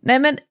 Nej,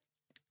 men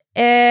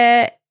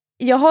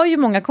jag har ju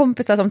många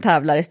kompisar som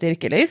tävlar i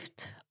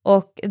styrkelyft.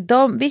 Och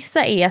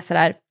vissa är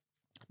sådär,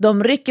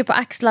 de rycker på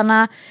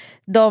axlarna,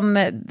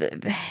 de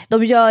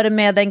gör det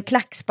med en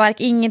klackspark,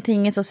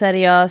 ingenting är så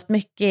seriöst,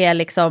 mycket är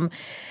liksom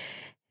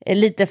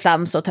lite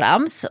flams och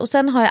trams. Och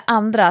sen har jag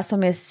andra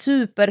som är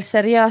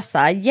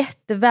superseriösa,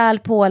 jätteväl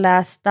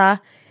pålästa,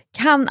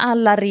 kan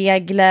alla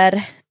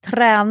regler,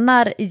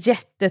 tränar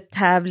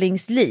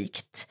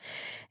jättetävlingslikt.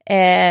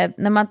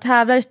 När man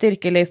tävlar i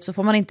styrkelyft så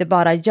får man inte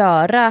bara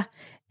göra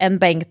en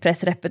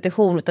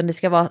bänkpressrepetition, utan det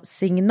ska vara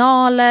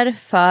signaler,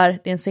 för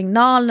det är en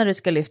signal när du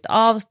ska lyfta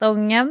av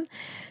stången,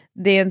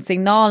 det är en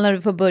signal när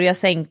du får börja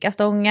sänka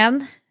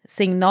stången,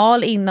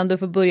 signal innan du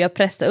får börja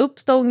pressa upp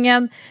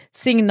stången,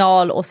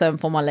 signal och sen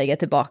får man lägga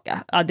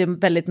tillbaka. Ja, det är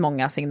väldigt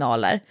många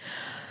signaler.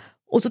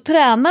 Och så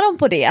tränar de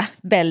på det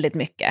väldigt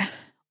mycket.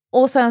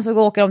 Och sen så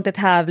åker de till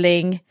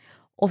tävling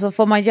och så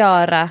får man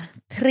göra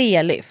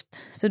 3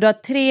 lyft. Så du har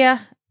 3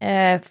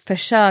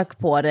 försök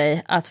på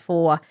dig att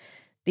få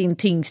din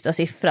tyngsta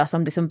siffra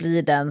som liksom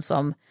blir den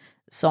som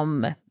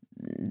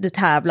du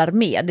tävlar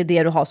med. Det är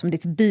det du har som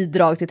ditt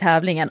bidrag till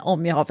tävlingen,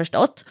 om jag har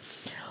förstått.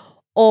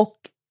 Och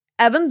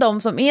även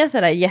de som är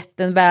sådär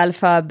jätteväl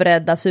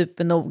förberedda,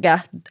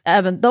 supernoga,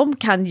 även de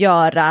kan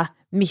göra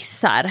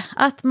missar.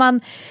 Att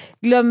man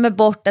glömmer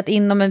bort att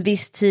inom en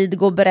viss tid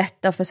gå och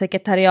berätta för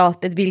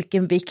sekretariatet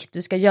vilken vikt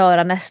du ska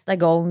göra nästa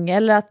gång.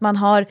 Eller att man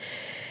har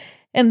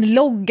en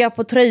logga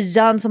på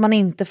tröjan som man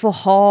inte får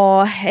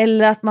ha.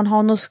 Eller att man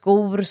har några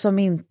skor som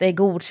inte är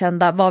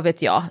godkända, vad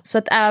vet jag. Så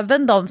att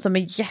även de som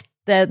är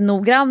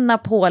jättenoggranna,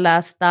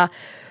 pålästa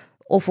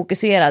och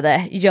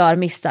fokuserade gör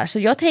missar. Så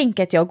jag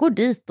tänker att jag går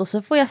dit och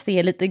så får jag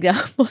se lite grann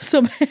vad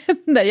som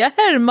händer. Jag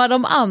härmar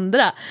de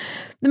andra.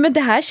 Men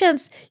det här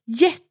känns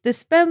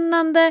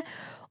jättespännande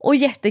och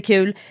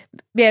jättekul.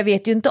 Men jag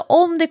vet ju inte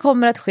om det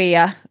kommer att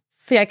ske,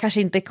 för jag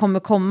kanske inte kommer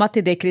komma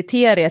till det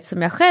kriteriet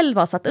som jag själv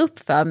har satt upp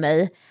för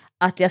mig.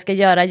 Att jag ska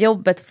göra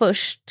jobbet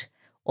först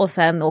och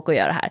sen åka och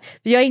göra det här.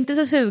 För jag är inte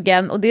så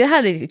sugen, och det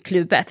här är ju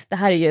klubbet. Det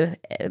här är ju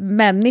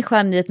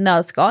människan i ett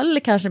nötskal, eller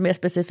kanske mer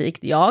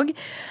specifikt jag.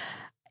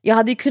 Jag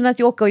hade ju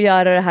kunnat åka och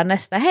göra det här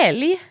nästa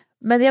helg.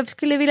 Men jag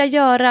skulle vilja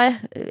göra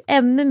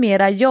ännu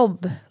mera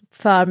jobb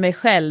för mig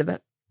själv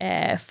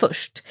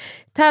först.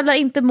 Tävlar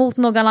inte mot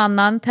någon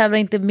annan, tävlar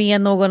inte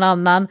med någon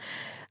annan.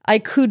 I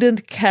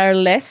couldn't care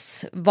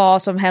less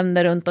vad som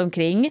händer runt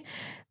omkring.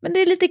 Men det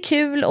är lite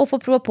kul att få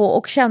prova på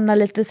och känna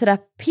lite sådär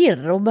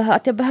pirr. Och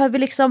att jag behöver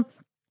liksom...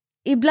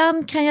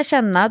 Ibland kan jag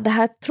känna, det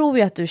här tror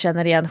jag att du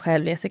känner igen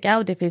själv Jessica,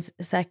 och det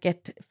finns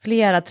säkert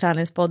flera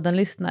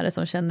Träningspodden-lyssnare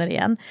som känner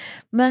igen.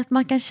 Men att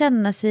man kan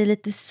känna sig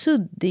lite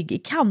suddig i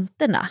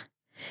kanterna.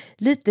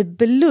 Lite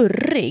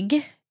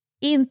blurrig.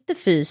 Inte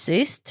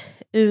fysiskt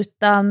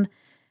utan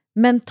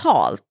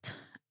mentalt.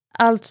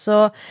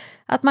 Alltså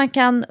att man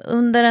kan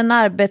under en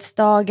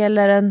arbetsdag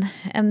eller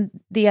en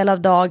del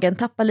av dagen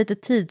tappa lite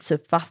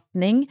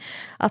tidsuppfattning.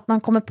 Att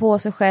man kommer på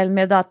sig själv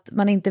med att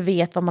man inte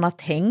vet vad man har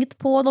tänkt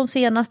på de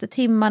senaste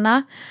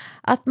timmarna.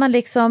 Att man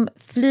liksom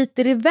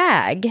flyter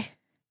iväg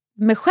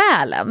med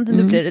själen.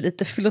 Nu blir det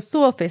lite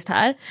filosofiskt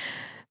här.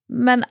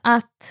 Men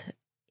att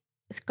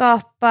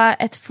skapa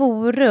ett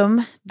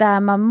forum där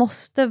man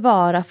måste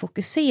vara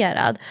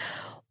fokuserad.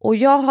 Och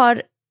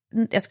jag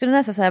skulle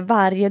nästan säga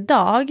varje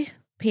dag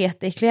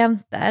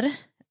PT-klienter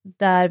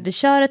där vi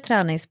kör ett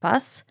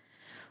träningspass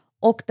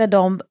och där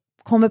de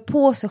kommer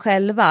på sig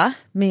själva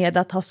med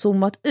att ha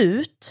zoomat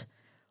ut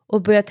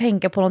och börja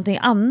tänka på någonting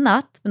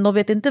annat, men de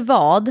vet inte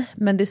vad,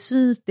 men det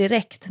syns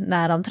direkt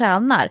när de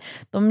tränar.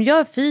 De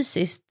gör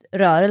fysiskt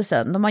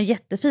rörelsen, de har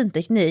jättefin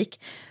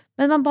teknik,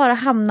 men man bara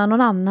hamnar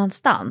någon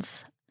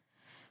annanstans.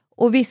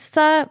 Och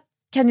vissa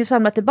kan ju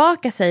samla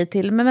tillbaka sig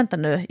till, men vänta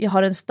nu, jag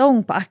har en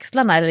stång på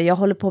axlarna eller jag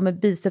håller på med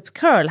biceps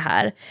curl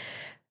här.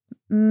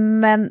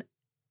 Men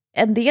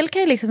en del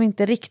kan ju liksom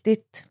inte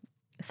riktigt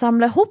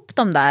samla ihop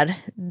de där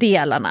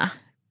delarna.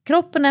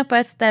 Kroppen är på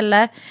ett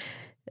ställe,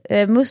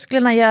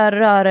 musklerna gör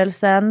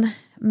rörelsen,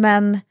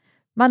 men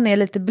man är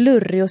lite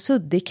blurrig och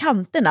suddig i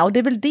kanterna. Och det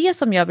är väl det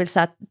som jag vill så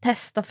här,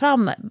 testa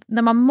fram,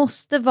 när man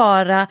måste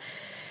vara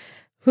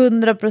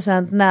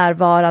 100%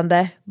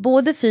 närvarande,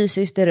 både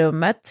fysiskt i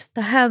rummet,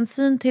 ta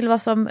hänsyn till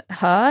vad som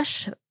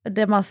hörs,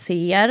 det man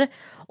ser,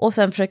 och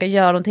sen försöka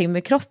göra någonting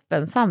med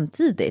kroppen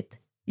samtidigt.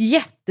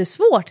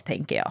 Jättesvårt,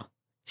 tänker jag.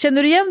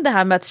 Känner du igen det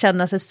här med att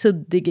känna sig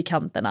suddig i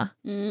kanterna?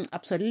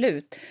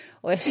 Absolut.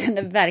 Och jag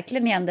känner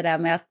verkligen igen det där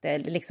med att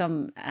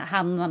liksom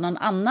hamna någon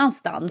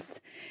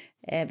annanstans.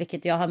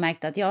 Vilket jag har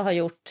märkt att jag har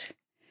gjort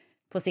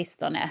på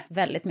sistone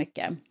väldigt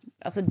mycket.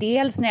 Alltså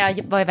dels när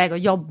jag var iväg och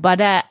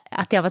jobbade,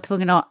 att jag var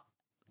tvungen att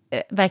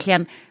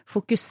verkligen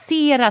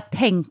fokusera,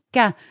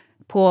 tänka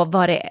på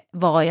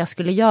vad jag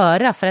skulle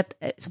göra. För att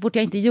så fort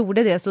jag inte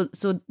gjorde det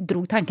så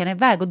drog tankarna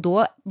iväg och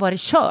då var det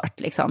kört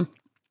liksom.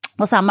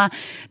 Och samma,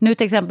 nu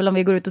till exempel om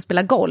vi går ut och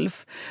spelar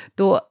golf,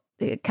 då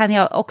kan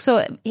jag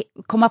också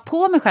komma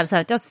på mig själv så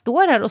här att jag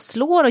står här och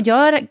slår och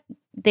gör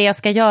det jag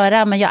ska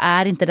göra, men jag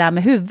är inte där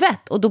med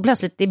huvudet. Och då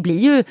plötsligt, det blir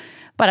ju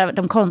bara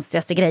de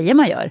konstigaste grejer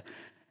man gör.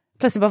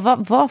 Plötsligt bara,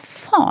 vad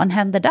fan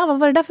hände där? Vad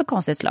var det där för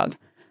konstigt slag?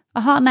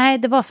 Aha, nej,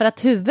 det var för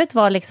att huvudet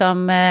var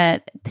liksom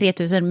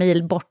 3000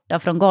 mil borta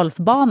från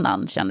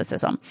golfbanan, kändes det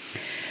som.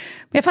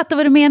 Men jag fattar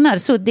vad du menar,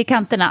 sudd i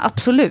kanterna,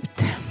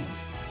 absolut.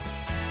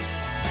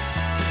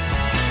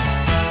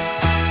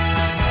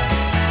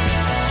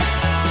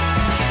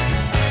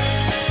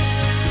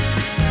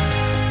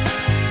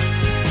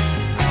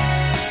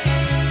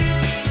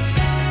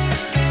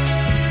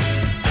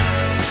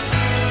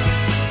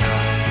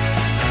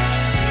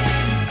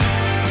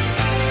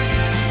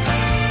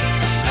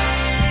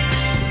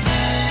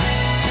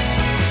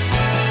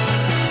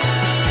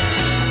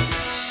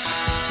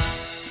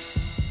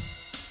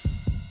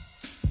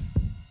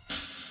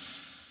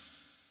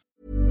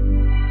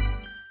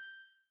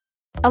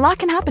 A lot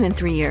can happen in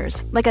 3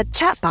 years, like a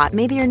chatbot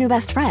may be your new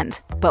best friend.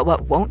 But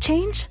what won't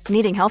change?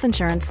 Needing health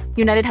insurance.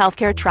 United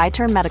Healthcare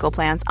Tri-Term Medical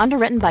Plans,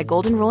 underwritten by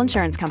Golden Rule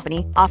Insurance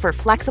Company, offer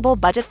flexible,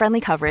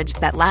 budget-friendly coverage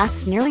that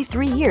lasts nearly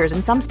 3 years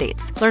in some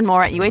states. Learn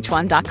more at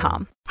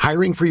uh1.com.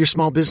 Hiring for your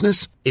small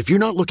business? If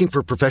you're not looking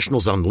for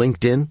professionals on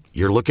LinkedIn,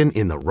 you're looking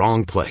in the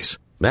wrong place.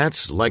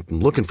 That's like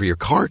looking for your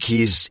car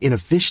keys in a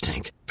fish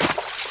tank.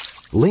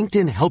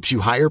 LinkedIn helps you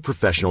hire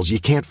professionals you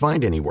can't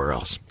find anywhere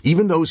else,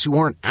 even those who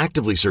aren't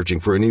actively searching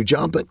for a new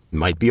job but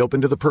might be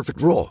open to the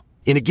perfect role.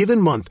 In a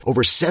given month,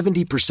 over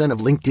 70%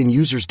 of LinkedIn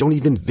users don't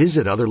even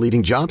visit other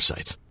leading job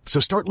sites. So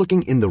start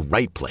looking in the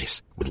right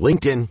place. With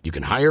LinkedIn, you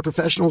can hire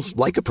professionals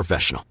like a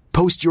professional.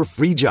 Post your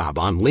free job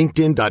on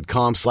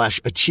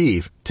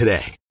linkedin.com/achieve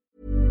today.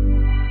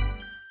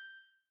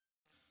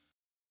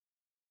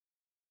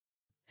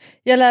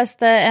 Jag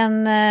läste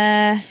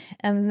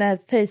en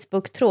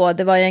Facebook-tråd,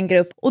 det var i en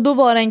grupp, och då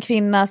var det en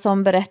kvinna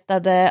som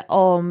berättade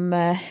om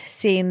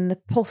sin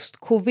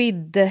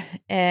post-covid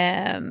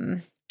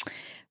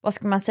vad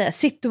ska man säga,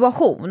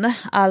 situation.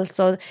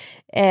 Alltså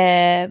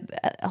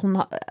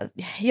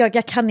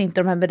jag kan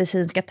inte de här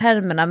medicinska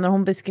termerna, men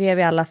hon beskrev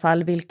i alla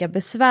fall vilka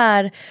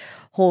besvär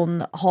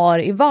hon har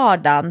i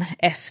vardagen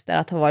efter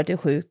att ha varit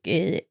sjuk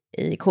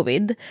i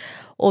covid.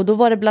 Och då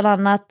var det bland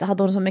annat,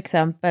 hade hon som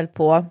exempel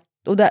på,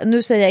 och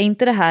nu säger jag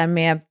inte det här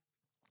med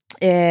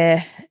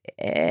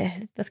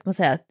vad ska man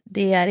säga,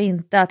 det är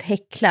inte att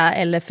häckla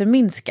eller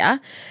förminska,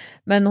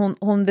 Men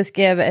hon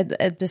beskrev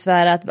ett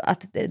besvär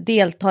att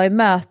delta i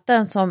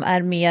möten som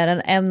är mer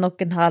än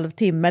 1,5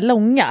 timme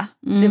långa.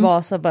 Det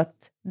var så att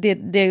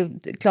det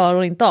klarar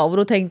hon inte av. Och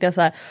då tänkte jag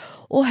så här,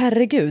 åh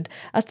herregud,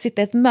 att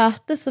sitta i ett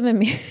möte som är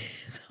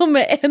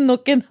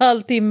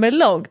 1,5 timme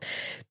långt,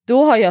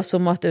 då har jag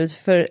zoomat ut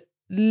för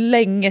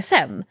länge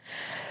sedan.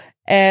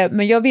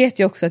 Men jag vet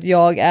ju också att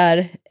jag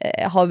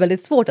har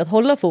väldigt svårt att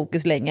hålla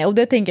fokus länge. Och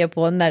det tänker jag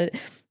på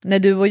när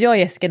du och jag,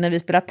 Jessica, när vi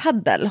spelar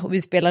paddel och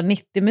vi spelar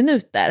 90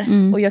 minuter.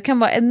 Och jag kan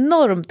vara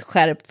enormt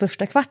skärpt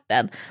första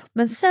kvarten.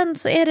 Men sen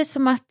så är det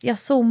som att jag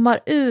zoomar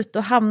ut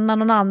och hamnar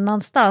någon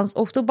annanstans.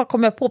 Och då bara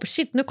kommer jag på,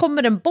 shit, nu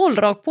kommer en boll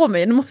rakt på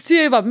mig. Nu måste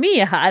jag ju vara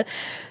med här.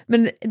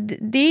 Men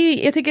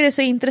jag tycker det är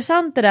så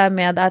intressant det där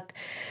med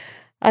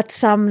att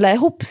samla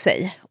ihop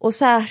sig. Och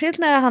särskilt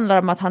när det handlar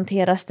om att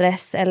hantera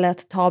stress eller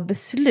att ta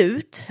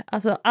beslut.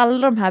 Alltså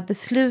alla de här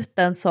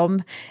besluten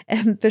som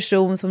en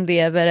person som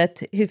lever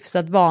ett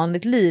hyfsat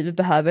vanligt liv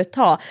behöver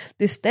ta.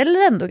 Det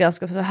ställer ändå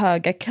ganska så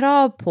höga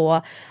krav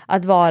på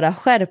att vara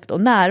skärpt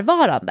och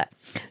närvarande.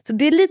 Så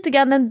det är lite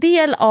grann en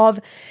del av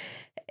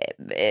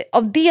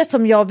det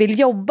som jag vill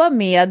jobba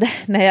med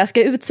när jag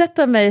ska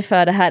utsätta mig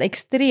för det här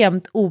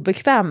extremt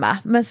obekväma.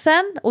 Men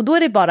sen, och då är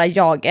det bara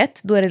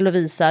jaget, då är det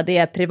Lovisa, det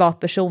är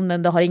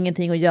privatpersonen, det har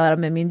ingenting att göra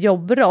med min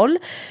jobbroll.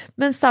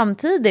 Men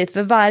samtidigt,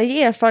 för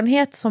varje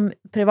erfarenhet som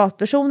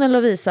privatpersonen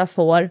Lovisa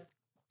får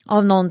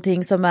av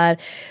någonting som är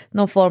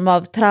någon form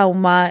av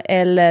trauma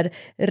eller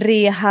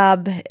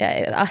rehab,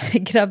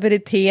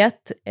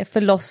 graviditet,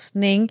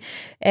 förlossning,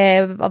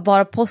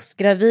 vara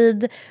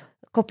postgravid,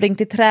 koppling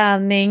till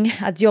träning,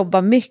 att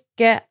jobba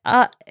mycket,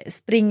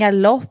 springa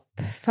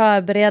lopp,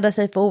 förbereda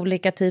sig för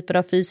olika typer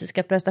av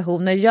fysiska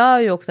prestationer gör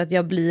ju också att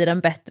jag blir en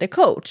bättre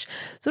coach.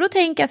 Så då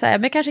tänker jag så här,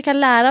 men jag kanske kan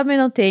lära mig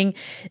någonting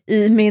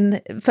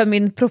för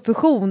min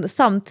profession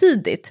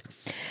samtidigt.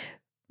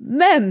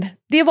 Men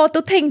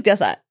då tänkte jag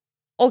så här,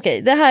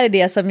 okej, det här är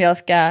det som jag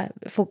ska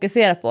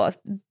fokusera på.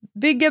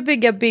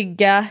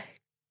 Bygga.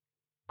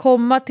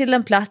 Komma till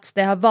en plats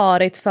där jag har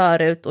varit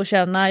förut och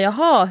känna,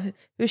 jaha,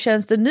 hur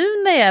känns det nu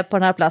när jag är på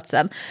den här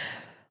platsen?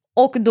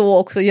 Och då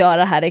också göra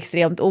det här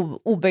extremt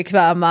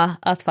obekväma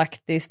att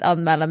faktiskt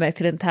anmäla mig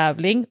till en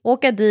tävling,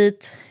 åka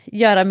dit,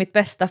 göra mitt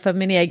bästa för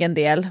min egen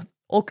del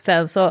och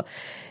sen så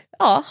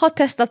ha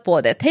testat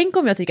på det. Tänk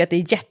om jag tycker att det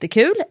är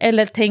jättekul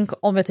eller tänk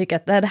om jag tycker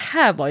att det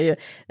här var ju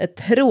det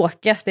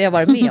tråkigaste jag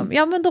varit med om.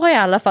 Ja, men då har jag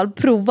i alla fall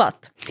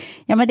provat.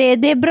 Ja, men det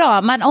är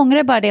bra. Man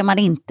ångrar bara det man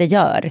inte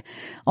gör.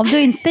 Om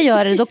du inte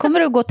gör det, då kommer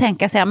du gå och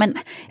tänka sig, men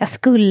jag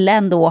skulle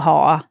ändå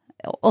ha,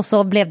 och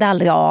så blev det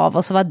aldrig av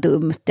och så var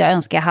dumt, jag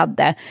önskar jag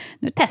hade.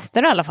 Nu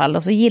testar du i alla fall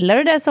och så gillar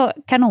du det så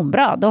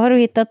kanonbra. Då har du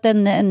hittat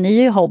en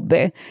ny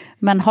hobby.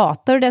 Men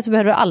hatar du det så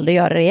behöver du aldrig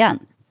göra det igen.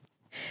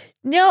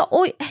 Ja,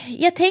 och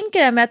jag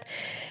tänker det med att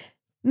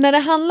när det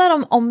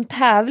handlar om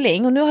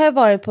tävling, och nu har jag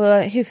varit på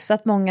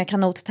hyfsat många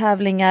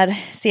kanottävlingar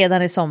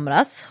sedan i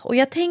somras, och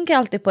jag tänker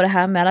alltid på det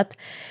här med att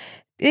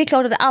det är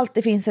klart att det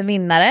alltid finns en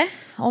vinnare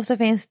och så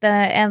finns det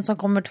en som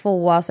kommer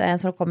tvåa och en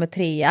som kommer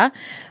trea,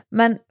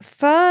 men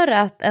för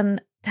att en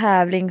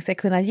tävling ska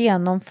kunna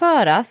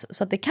genomföras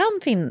så att det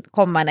kan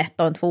komma en 1,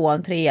 en 2 och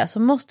en 3 så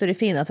måste det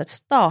finnas ett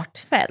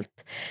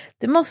startfält.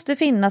 Det måste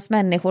finnas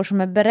människor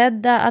som är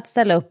beredda att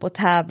ställa upp och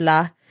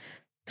tävla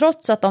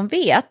trots att de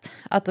vet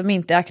att de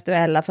inte är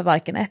aktuella för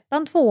varken 1,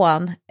 2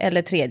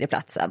 eller 3:e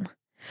platsen.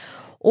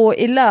 Och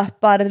i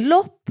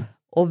löparlopp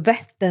och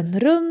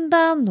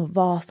Vätternrundan och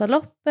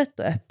Vasaloppet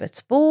och Öppet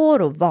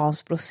spår och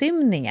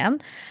Vansbrosimningen,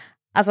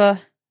 alltså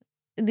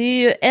det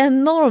är ju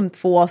enormt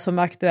få som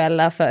är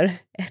aktuella för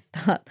 1,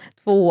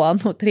 2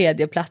 och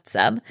 3:e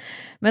platsen.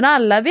 Men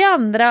alla vi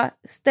andra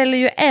ställer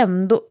ju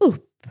ändå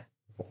upp.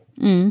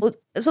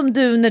 Och som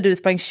du när du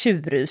sprang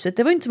Tjurhuset,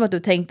 det var inte som att du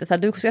tänkte så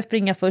här, du ska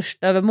springa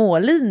först över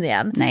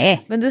mållinjen.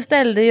 Nej. Men du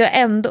ställde ju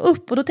ändå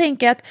upp, och då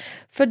tänker jag att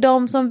för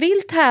de som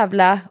vill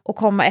tävla och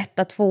komma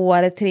 1, 2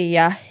 eller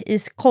 3 i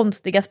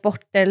konstiga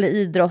sporter eller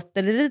idrott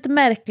eller lite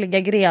märkliga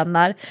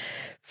grenar,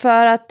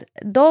 för att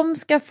de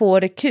ska få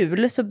det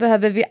kul så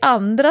behöver vi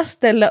andra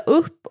ställa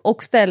upp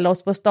och ställa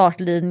oss på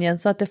startlinjen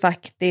så att det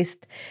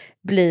faktiskt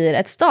blir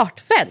ett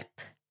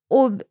startfält.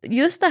 Och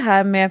just det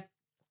här med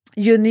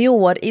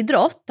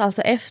junioridrott,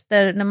 alltså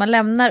efter när man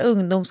lämnar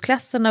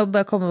ungdomsklasserna och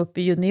börjar komma upp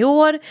i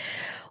junior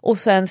och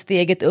sen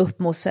steget upp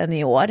mot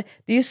senior.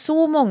 Det är ju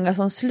så många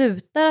som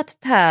slutar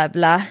att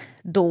tävla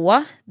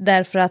då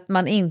därför att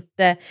man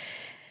inte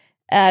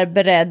är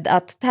beredd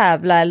att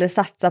tävla eller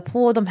satsa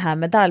på de här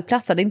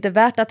medaljplatserna. Det är inte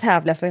värt att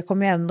tävla för jag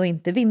kommer ju ändå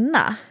inte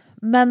vinna.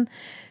 Men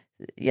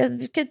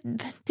jag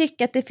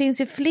tycker att det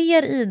finns ju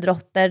fler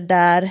idrotter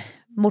där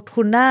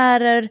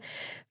motionärer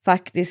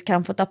faktiskt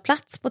kan få ta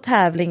plats på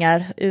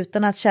tävlingar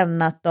utan att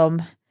känna att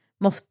de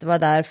måste vara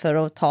där för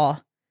att ta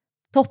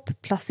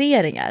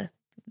toppplaceringar.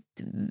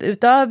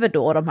 utöver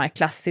då de här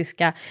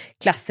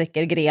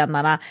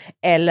klassikergrenarna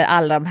eller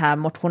alla de här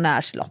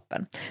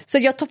motionärsloppen. Så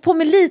jag tar på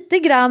mig lite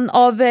grann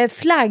av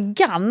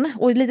flaggan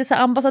och lite så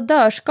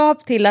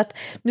ambassadörskap till att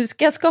nu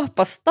ska jag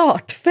skapa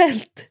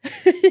startfält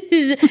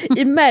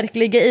i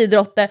märkliga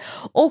idrotter.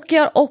 Och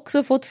jag har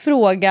också fått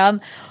frågan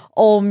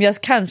om jag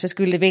kanske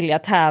skulle vilja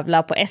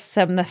tävla på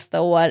SM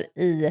nästa år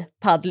i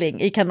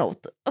paddling, i kanot.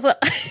 Alltså,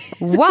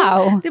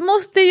 wow! Det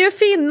måste ju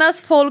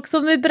finnas folk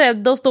som är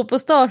beredda att stå på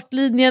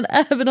startlinjen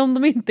även om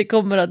de inte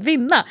kommer att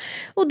vinna.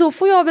 Och då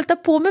får jag väl ta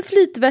på mig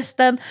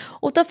flytvästen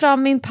och ta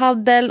fram min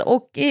paddel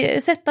och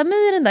sätta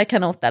mig i den där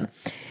kanoten.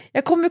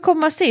 Jag kommer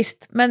komma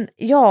sist, men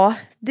ja,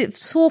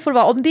 så får det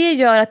vara. Om det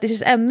gör att det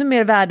känns ännu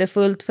mer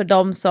värdefullt för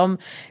de som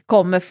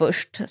kommer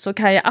först så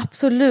kan jag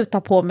absolut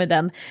ta på mig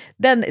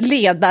den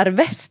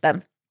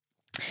ledarvästen.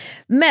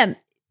 Men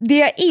det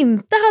jag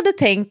inte hade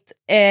tänkt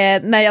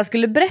när jag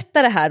skulle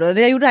berätta det här då,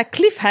 när jag gjorde det här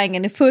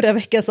cliffhangern i förra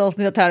veckans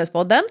avsnitt av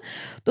Träningspodden,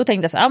 då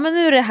tänkte jag så men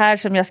nu är det här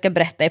som jag ska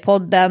berätta i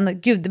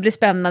podden. Gud, det blir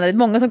spännande. Det är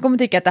många som kommer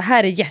tycka att det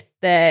här är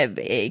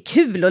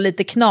jättekul och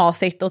lite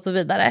knasigt och så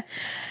vidare.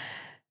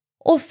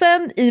 Och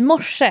sen i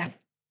morse,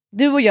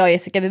 du och jag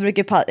Jessica, vi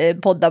brukar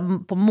podda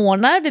på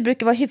morgnar. Vi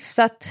brukar vara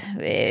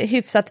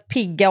hyfsat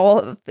pigga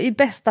och i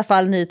bästa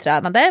fall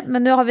nytränade.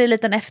 Men nu har vi en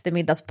liten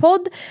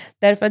eftermiddagspodd.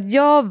 Därför att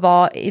jag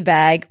var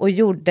iväg och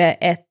gjorde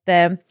ett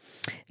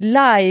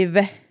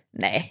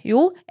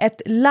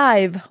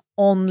live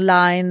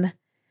online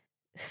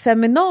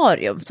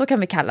seminarium, så kan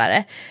vi kalla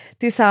det.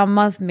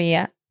 Tillsammans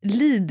med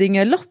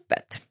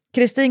Lidingöloppet.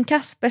 Kristin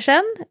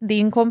Kaspersen,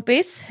 din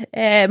kompis,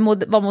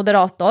 var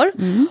moderator.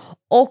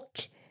 Och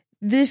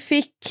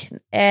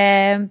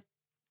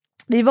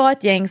vi var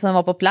ett gäng som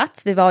var på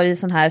plats. Vi var i en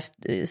sån här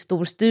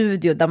stor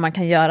studio där man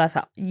kan göra så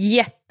här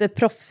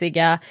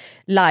jätteproffsiga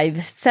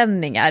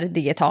livesändningar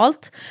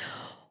digitalt.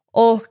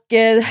 Och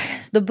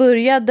då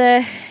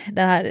började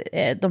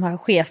de här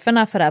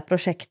cheferna för det här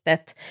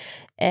projektet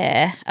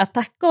att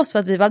tacka oss för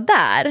att vi var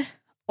där.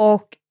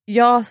 Och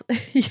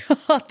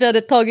att vi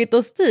hade tagit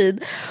oss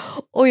tid.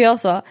 Och jag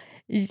sa,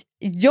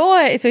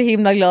 jag är så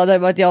himla glad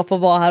över att jag får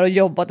vara här och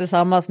jobba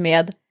tillsammans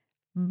med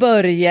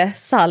Börje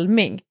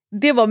Salming.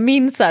 Det var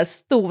min så här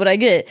stora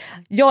grej.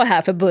 Jag är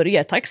här för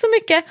Börje, tack så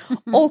mycket.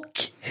 Och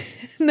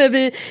när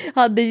vi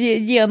hade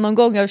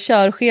genomgång av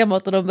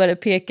körschemat och de började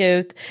peka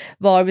ut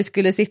var vi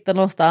skulle sitta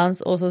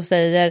någonstans, och så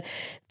säger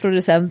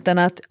producenten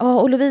att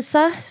och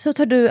Lovisa, så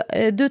tar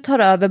du tar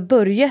över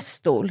Börjes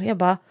stol. Jag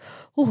bara,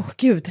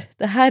 gud,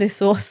 det här är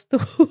så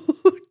stort.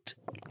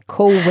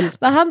 Cool.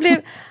 Men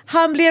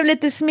han blev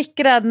lite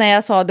smickrad när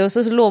jag sa det, och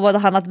så lovade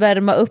han att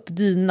värma upp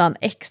dynan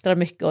extra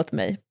mycket åt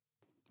mig.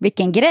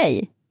 Vilken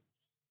grej.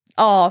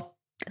 Ja,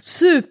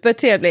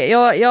 supertrevlig.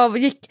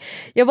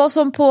 Jag var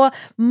som på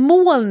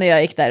moln när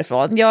jag gick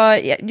därifrån.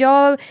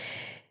 Jag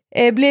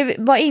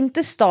var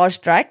inte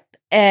starstruck.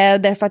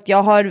 Därför att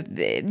jag har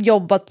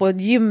jobbat på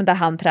ett gym där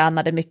han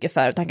tränade mycket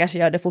förut. Han kanske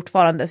gör det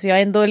fortfarande. Så jag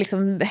har ändå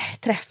liksom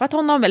träffat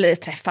honom. Eller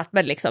träffat,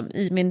 men liksom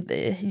i min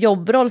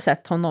jobbroll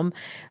sett honom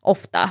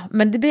ofta.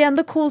 Men det blir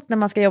ändå coolt när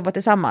man ska jobba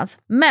tillsammans.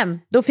 Men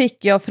då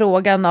fick jag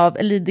frågan av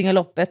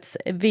Lidingöloppets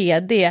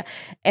vd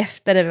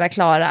efter det vi var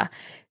klara.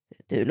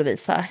 Du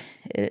Lovisa,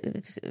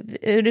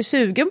 är du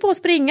sugen på att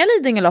springa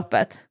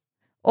Lidingöloppet?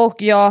 Och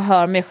jag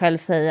hör mig själv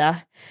säga,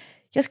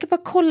 jag ska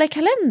bara kolla i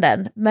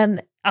kalendern. Men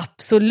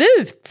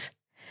absolut!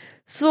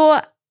 Så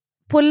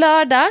på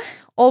lördag,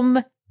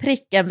 om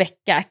prick en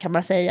vecka kan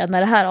man säga, när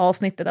det här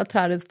avsnittet av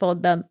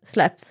Träningspodden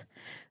släpps,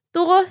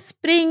 då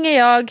springer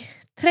jag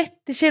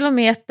 30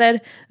 kilometer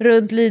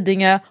runt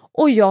Lidingö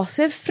och jag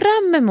ser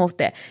fram emot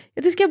det.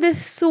 Det ska bli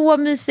så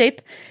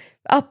mysigt.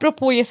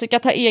 Apropå Jessica,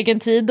 ta egen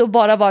tid och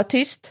bara vara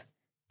tyst.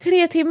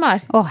 3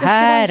 timmar.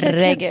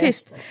 Herregud.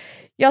 Tyst.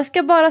 Jag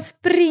ska bara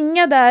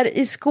springa där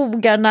i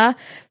skogarna.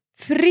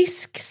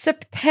 Frisk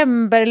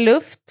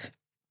septemberluft.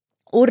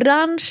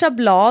 Orangea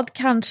blad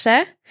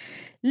kanske.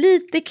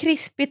 Lite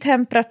krispig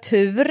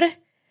temperatur.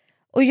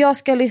 Och jag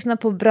ska lyssna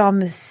på bra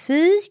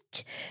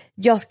musik.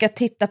 Jag ska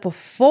titta på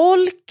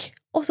folk.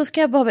 Och så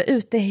ska jag bara vara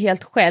ute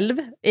helt själv.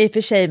 I och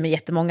för sig med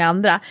jättemånga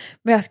andra.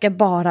 Men jag ska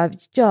bara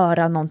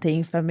göra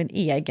någonting för min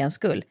egen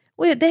skull.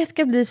 Och det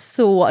ska bli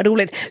så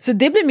roligt. Så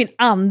det blir min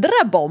andra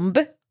bomb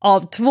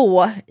av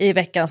 2 i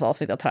veckans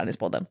avsnitt av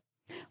Träningspodden.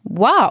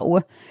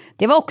 Wow,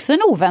 det var också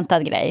en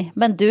oväntad grej.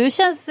 Men det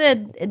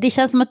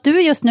känns som att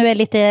du just nu är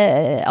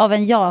lite av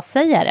en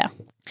ja-sägare.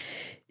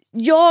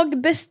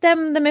 Jag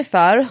bestämde mig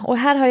för, och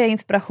här har jag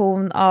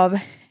inspiration av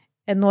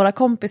några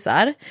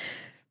kompisar.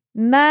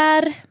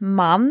 När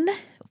man,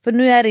 för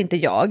nu är det inte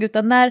jag,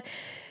 utan när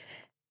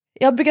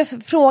jag brukar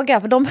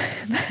fråga, för de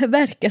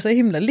verkar så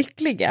himla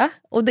lyckliga.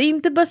 Och det är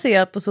inte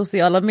baserat på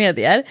sociala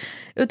medier,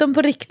 utan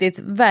på riktigt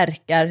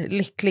verkar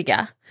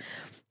lyckliga.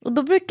 Och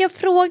då brukar jag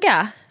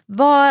fråga,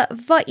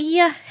 vad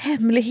är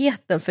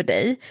hemligheten för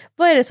dig?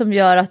 Vad är det som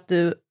gör att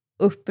du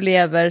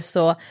upplever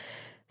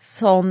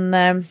sån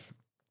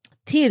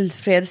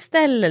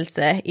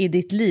tillfredsställelse i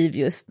ditt liv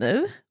just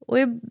nu? Och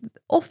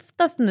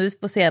oftast nu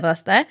på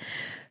senaste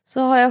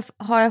så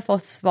har jag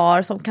fått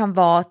svar som kan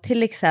vara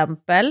till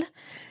exempel: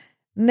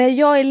 när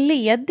jag är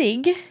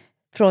ledig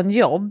från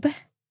jobb,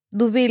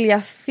 då vill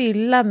jag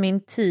fylla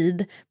min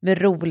tid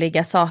med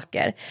roliga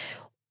saker.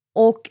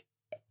 Och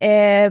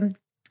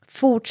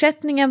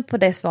fortsättningen på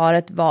det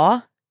svaret var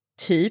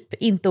typ,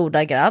 inte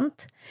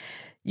ordagrant: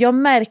 jag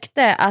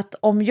märkte att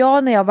om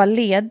jag när jag var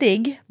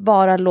ledig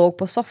bara låg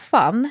på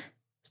soffan,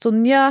 så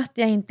njöt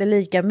jag inte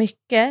lika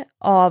mycket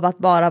av att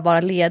bara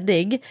vara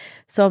ledig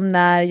som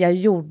när jag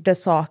gjorde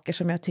saker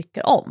som jag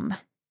tycker om.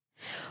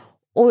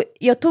 Och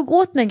jag tog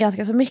åt mig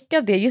ganska så mycket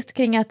av det, just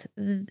kring att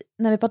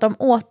när vi pratar om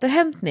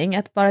återhämtning,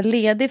 att vara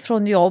ledig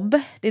från jobb,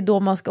 det är då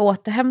man ska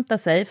återhämta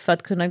sig för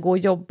att kunna gå och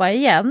jobba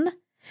igen,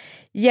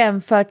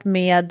 jämfört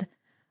med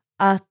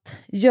att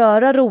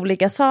göra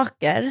roliga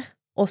saker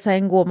och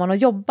sen går man och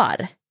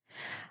jobbar.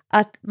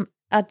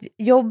 Att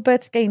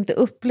jobbet ska inte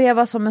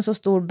upplevas som en så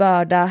stor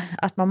börda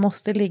att man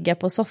måste ligga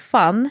på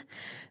soffan,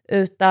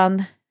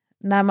 utan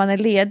när man är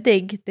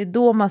ledig, det är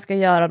då man ska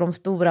göra de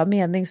stora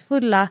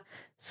meningsfulla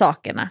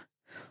sakerna.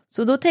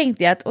 Så då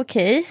tänkte jag att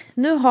okej,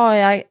 nu har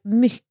jag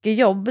mycket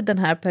jobb den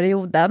här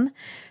perioden.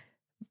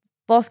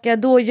 Vad ska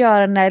jag då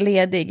göra när jag är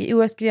ledig?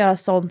 Jo, jag ska göra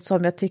sånt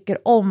som jag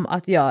tycker om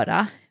att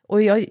göra. Och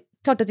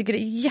klart jag tycker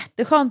det är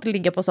jätteskönt att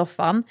ligga på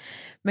soffan,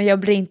 men jag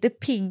blir inte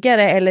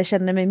piggare eller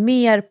känner mig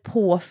mer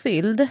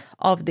påfylld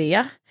av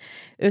det.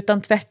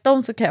 Utan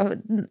tvärtom så kan jag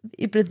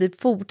i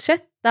princip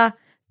fortsätta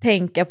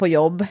tänka på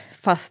jobb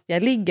fast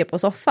jag ligger på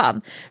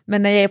soffan.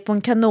 Men när jag är på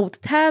en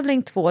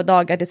kanottävling 2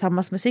 dagar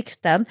tillsammans med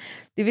Sixten,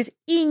 det finns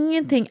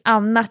ingenting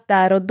annat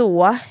där och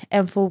då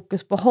än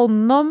fokus på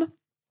honom,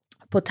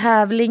 på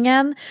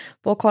tävlingen,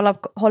 på att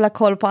hålla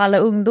koll på alla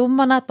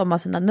ungdomarna, att de har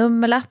sina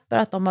nummerlappar,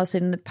 att de har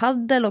sin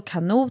paddel och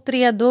kanot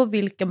redo,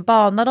 vilken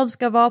bana de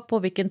ska vara på,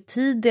 vilken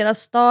tid deras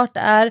start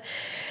är,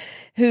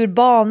 hur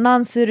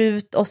banan ser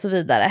ut och så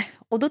vidare.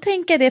 Och då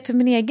tänker jag det för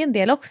min egen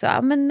del också,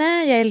 men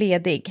när jag är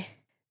ledig,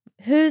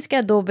 hur ska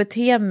jag då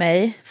bete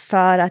mig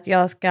för att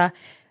jag ska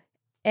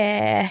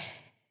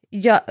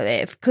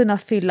kunna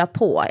fylla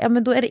på? Ja,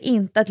 men då är det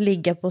inte att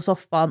ligga på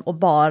soffan och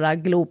bara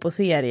glo på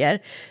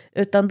serier,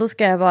 utan då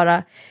ska jag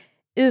vara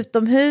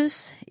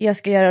utomhus, jag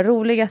ska göra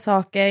roliga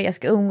saker, jag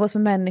ska umgås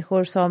med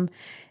människor som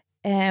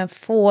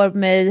får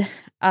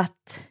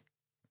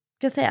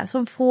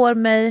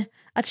mig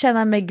att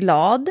känna mig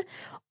glad,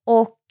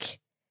 och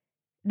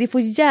det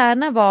får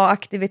gärna vara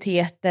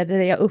aktiviteter där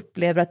jag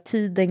upplever att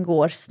tiden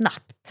går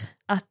snabbt.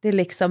 Att det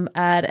liksom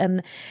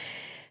är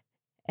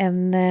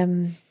en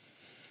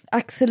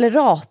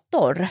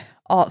accelerator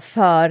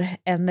för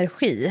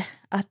energi.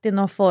 Att det är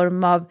någon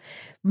form av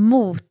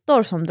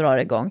motor som drar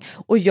igång.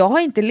 Och jag har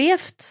inte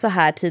levt så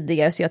här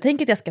tidigare, så jag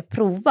tänker att jag ska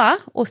prova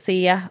och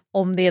se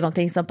om det är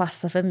någonting som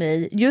passar för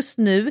mig just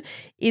nu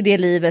i det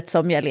livet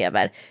som jag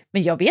lever.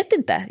 Men jag vet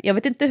inte. Jag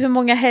vet inte hur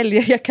många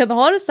helger jag kan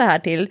ha det så här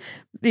till.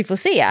 Vi får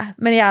se.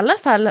 Men i alla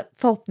fall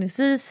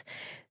förhoppningsvis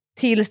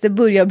tills det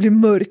börjar bli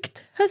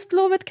mörkt.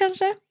 Höstlovet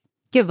kanske?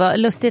 Gud vad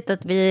lustigt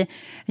att vi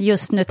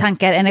just nu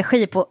tankar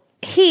energi på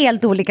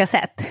helt olika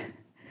sätt.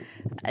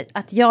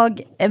 Att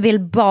jag vill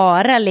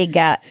bara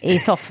ligga i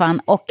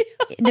soffan och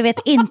du vet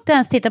inte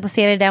ens titta på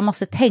serier där jag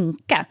måste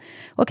tänka.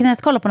 Och kan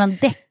ens kolla på någon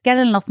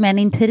deckare eller något med en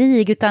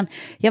intrig, utan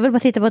jag vill bara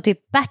titta på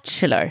typ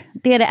Bachelor.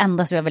 Det är det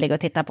enda som jag vill ligga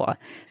och titta på.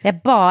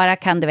 Jag bara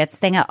kan du vet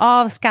stänga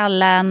av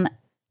skallen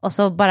och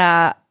så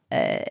bara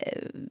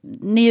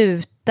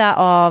njuta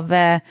av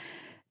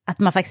att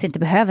man faktiskt inte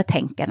behöver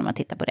tänka när man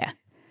tittar på det.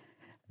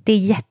 Det är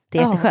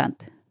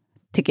jätteskönt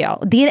tycker jag.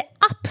 Och det är det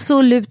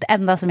absolut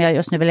enda som jag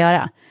just nu vill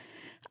göra.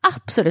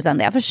 Absolut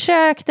enda. Jag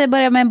försökte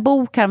börja med en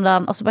bok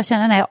häromdagen och så bara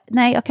kände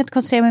nej, jag kan inte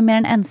koncentrera mig mer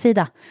än en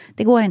sida.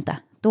 Det går inte.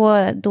 Då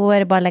är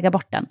det bara att lägga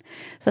bort den.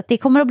 Så att det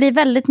kommer att bli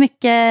väldigt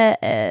mycket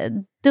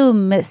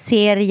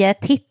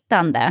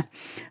dumserietittande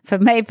för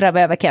mig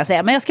framöver kan jag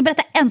säga. Men jag ska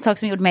berätta en sak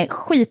som gjorde mig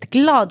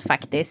skitglad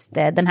faktiskt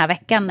den här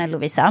veckan,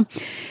 Lovisa.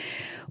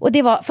 Och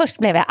det var, först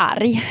blev jag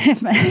arg.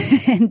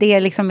 Det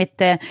är liksom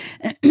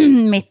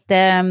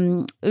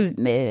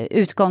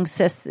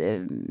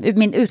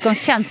min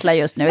utgångskänsla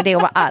just nu. Det är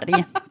att vara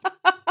arg.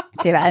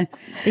 Tyvärr.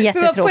 Det är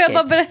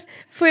jättetråkigt.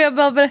 Får jag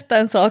bara berätta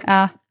en sak?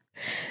 Ja.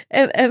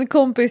 En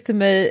kompis till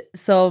mig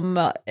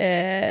som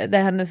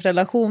där hennes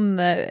relation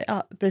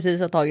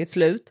precis har tagit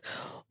slut.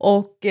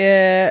 Och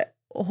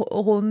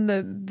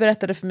hon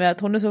berättade för mig att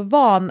hon är så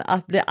van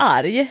att bli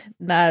arg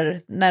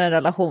när en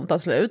relation tar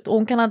slut. Och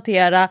hon kan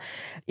hantera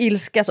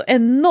ilska så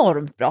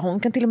enormt bra. Hon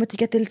kan till och med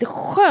tycka att det är lite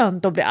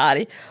skönt att bli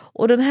arg.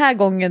 Och den här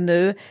gången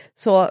nu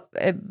så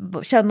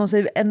kände hon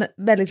sig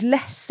väldigt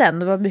ledsen.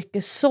 Det var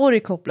mycket sorg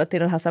kopplat till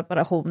den här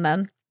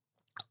separationen.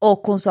 Och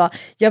hon sa,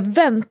 jag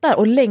väntar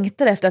och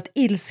längtar efter att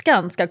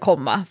ilskan ska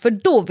komma. För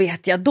då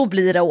vet jag, då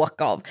blir det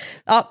åka av.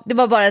 Ja, det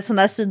var bara ett sånt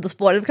där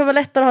sidospår. Det kan vara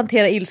lättare att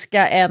hantera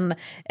ilska än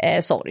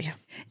sorg.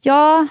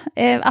 Ja,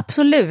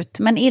 absolut.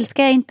 Men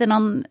ilska är inte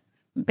någon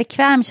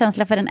bekväm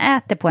känsla, för den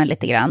äter på en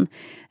lite grann. I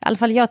alla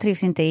fall jag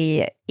trivs inte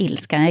i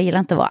ilskan. Jag gillar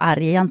inte att vara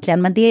arg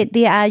egentligen. Men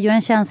det är ju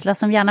en känsla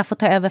som gärna får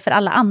ta över för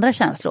alla andra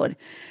känslor.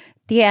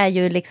 Det är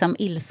ju liksom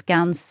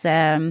ilskans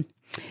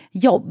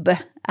jobb.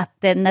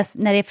 Att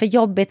när det är för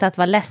jobbigt att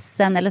vara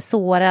ledsen eller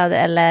sårad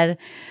eller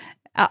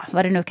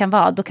vad det nu kan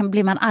vara, då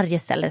blir man arg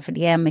istället, för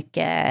det är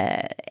mycket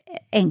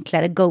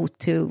enklare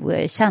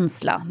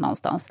go-to-känsla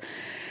någonstans.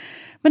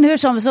 Men hur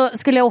som så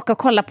skulle jag åka och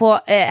kolla på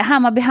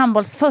Hammarby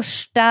handbolls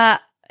första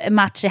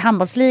match i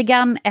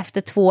handbollsligan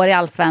efter 2 år i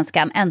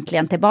allsvenskan,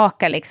 äntligen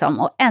tillbaka liksom.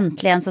 Och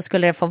äntligen så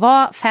skulle det få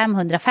vara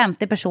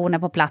 550 personer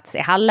på plats i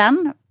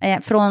hallen.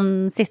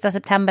 Från sista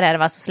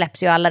september så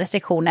släpps ju alla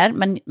restriktioner,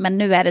 men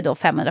nu är det då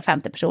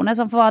 550 personer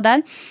som får vara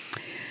där.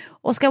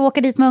 Och ska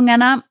åka dit med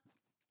ungarna.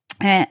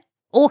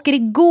 Åker i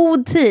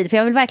god tid, för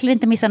jag vill verkligen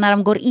inte missa när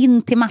de går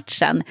in till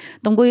matchen.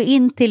 De går ju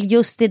in till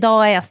just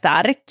idag är jag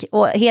stark,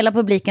 och hela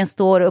publiken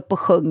står upp och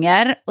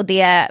sjunger, och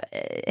det är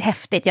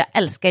häftigt. Jag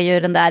älskar ju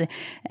den där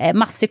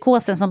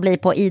masspsykosen som blir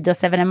på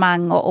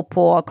idrottsevenemang och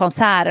på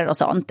konserter och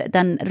sånt.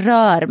 Den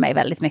rör mig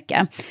väldigt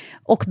mycket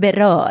och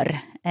berör.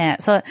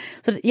 Så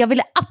jag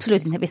ville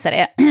absolut inte missa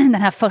det. Den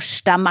här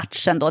första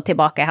matchen då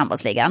tillbaka i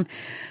handbollsligan.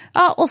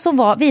 Ja, och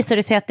så visade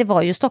det sig att det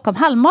var ju Stockholm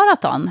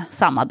halvmaraton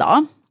samma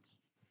dag.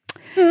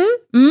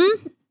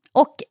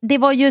 Och det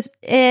var ju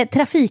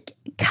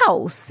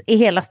trafikkaos i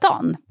hela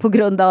stan på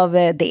grund av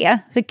det.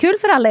 Så kul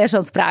för alla er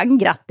som sprang,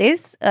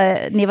 grattis.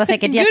 Ni var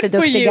säkert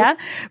jätteduktiga.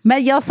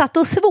 Men jag satt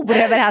och svor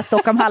över det här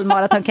Stockholm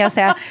halvmaraton, kan jag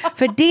säga.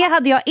 För det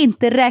hade jag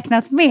inte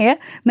räknat med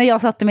när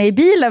jag satte mig i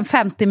bilen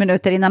 50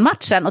 minuter innan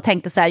matchen och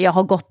tänkte så här, jag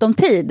har gott om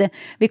tid.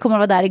 Vi kommer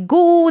att vara där i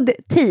god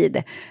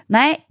tid.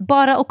 Nej,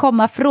 bara att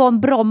komma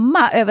från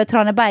Bromma över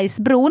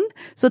Tranebergsbron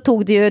så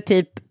tog det ju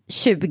typ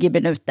 20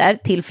 minuter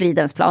till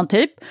Fridhemsplan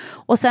typ.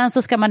 Och sen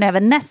så ska man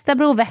över nästa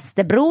bro,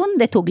 Västerbron.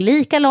 Det tog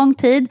lika lång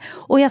tid.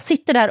 Och jag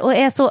sitter där och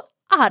är så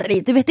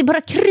arg. Du vet, det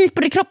bara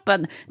kryper i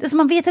kroppen. Det är som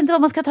man vet inte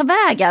vad man ska ta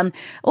vägen.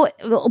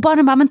 Och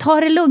barnen bara, men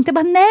ta det lugnt. Jag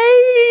bara,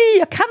 nej,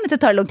 jag kan inte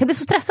ta det lugnt. Jag blir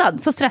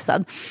så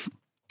stressad.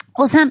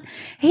 Och sen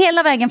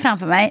hela vägen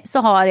framför mig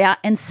så har jag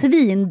en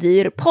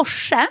svindyr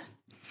Porsche.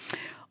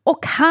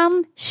 Och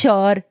han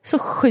kör så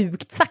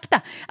sjukt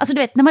sakta. Alltså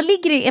du vet, när man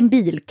ligger i en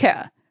bilkö,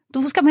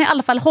 då ska man i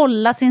alla fall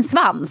hålla sin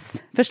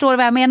svans. Förstår du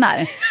vad jag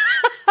menar?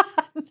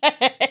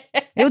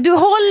 Jo, du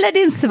håller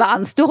din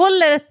svans. Du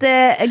håller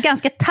ett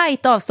ganska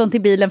tajt avstånd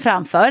till bilen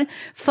framför.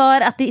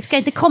 För att det ska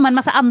inte komma en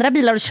massa andra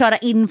bilar och köra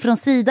in från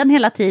sidan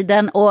hela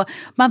tiden. Och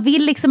man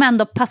vill liksom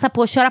ändå passa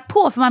på att köra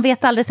på. För man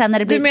vet aldrig sen när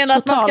det blir totalstopp. Du menar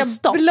att man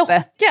ska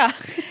blocka?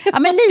 Ja,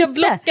 men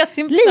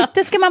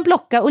lite ska man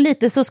blocka. Och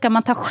lite så ska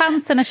man ta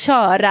chansen att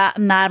köra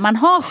när man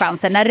har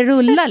chansen. När det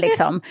rullar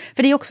liksom.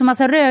 För det är också en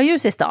massa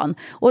rödljus i stan.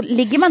 Och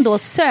ligger man då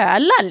och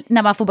sölar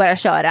när man får börja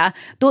köra.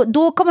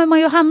 Då kommer man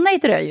ju hamna i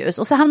ett rödljus.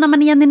 Och så hamnar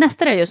man igen i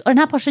nästa rödljus. Och den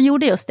här Porschen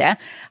gjorde just det.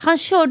 Han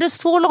körde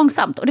så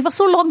långsamt. Och det var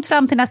så långt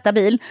fram till nästa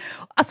bil.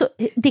 Alltså,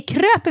 det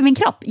kröp i min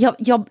kropp.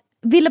 Jag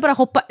ville bara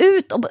hoppa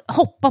ut och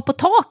hoppa på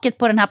taket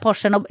på den här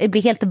Porschen och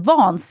bli helt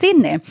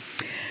vansinnig.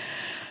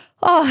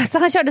 Så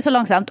han körde så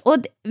långsamt. Och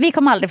vi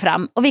kom aldrig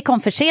fram. Och vi kom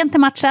för sent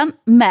till matchen.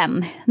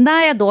 Men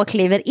när jag då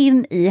kliver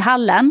in i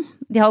hallen.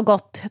 Det har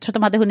gått, jag tror att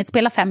de hade hunnit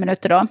spela 5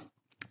 minuter då.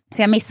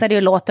 Så jag missade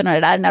ju låten och det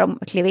där när de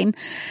klev in.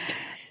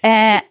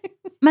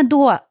 Men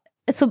då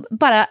så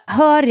bara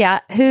hör jag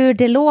hur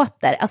det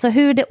låter. Alltså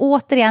hur det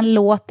återigen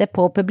låter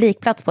på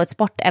publikplats på ett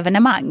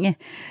sportevenemang.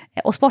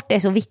 Och sport är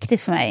så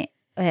viktigt för mig.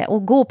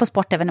 Och gå på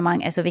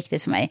sportevenemang är så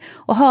viktigt för mig.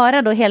 Och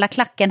höra då hela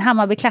klacken,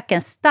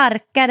 Hammarby-klacken,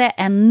 starkare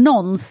än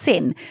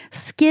någonsin.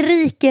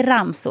 Skriker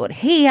ramsor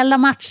hela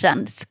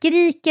matchen.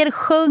 Skriker,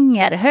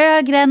 sjunger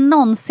högre än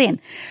någonsin.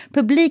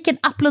 Publiken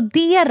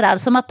applåderar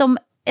som att de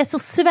är så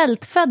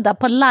svältfödda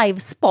på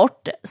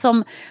livesport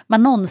som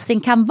man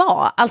någonsin kan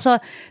vara. Alltså,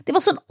 det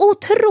var sån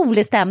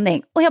otrolig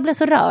stämning. Och jag blev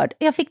så rörd.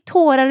 Jag fick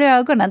tårar i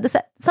ögonen. Det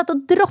satt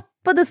och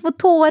droppade små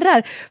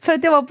tårar för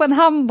att jag var på en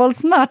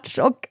handbollsmatch.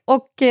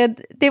 Och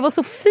det var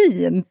så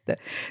fint.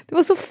 Det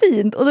var så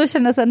fint. Och då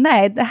kände jag så här,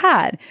 nej, det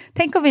här.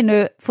 Tänk om vi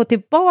nu får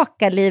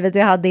tillbaka livet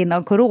vi hade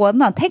innan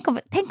coronan.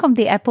 Tänk om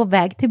det är på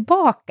väg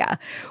tillbaka.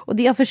 Och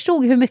jag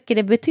förstod hur mycket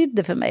det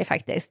betydde för mig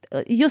faktiskt.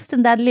 Just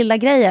den där lilla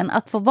grejen.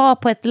 Att få vara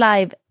på ett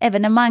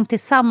live-evenemang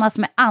tillsammans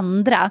med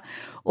andra.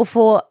 Och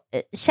få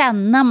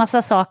känna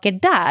massa saker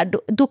där.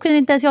 Då kunde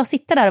inte ens jag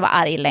sitta där och vara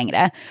arg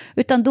längre.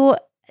 Utan då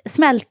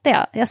smälte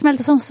jag. Jag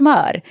smälte som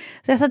smör.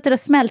 Så jag satt där och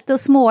smälte och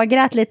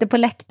smågrät lite på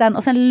läktaren.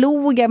 Och sen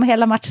log jag med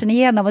hela matchen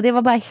igenom. Och det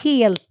var bara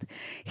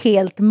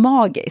helt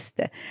magiskt.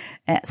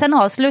 Sen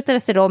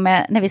avslutades det då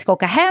med när vi ska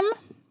åka hem.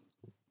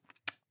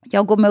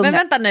 Jag går med Men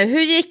vänta nu,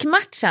 hur gick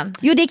matchen?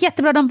 Jo, det gick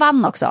jättebra, de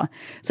vann också.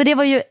 Så det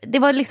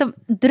var liksom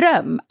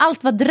dröm.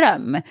 Allt var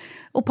dröm.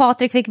 Och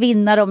Patrik fick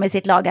vinna då med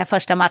sitt lag här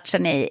första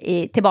matchen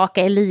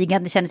tillbaka i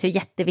ligan. Det kändes ju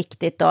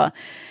jätteviktigt och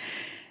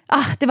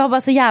det var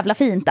bara så jävla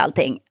fint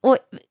allting. Och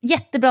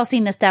jättebra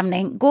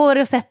sinnesstämning. Går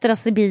och sätter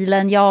oss i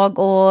bilen, jag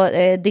och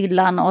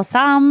Dylan och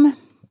Sam.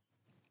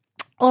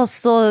 Och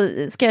så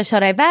ska jag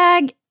köra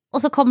iväg.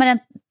 Och så kommer en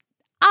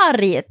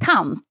arg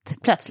tant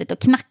plötsligt och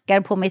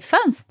knackar på mitt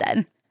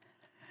fönster.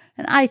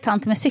 En arg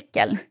tant med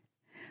cykel.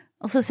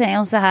 Och så säger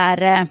hon så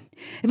här.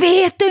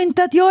 Vet du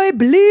inte att jag är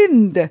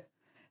blind?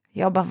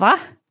 Jag bara, va?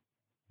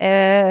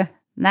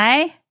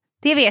 Nej,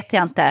 Det vet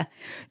jag inte.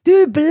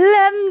 Du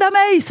bländar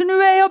mig så nu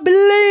är jag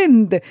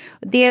blind.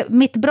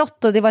 Mitt brott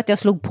då, det var att jag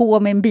slog på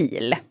min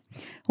bil.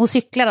 Hon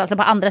cyklade alltså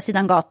på andra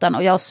sidan gatan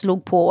och jag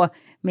slog på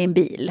min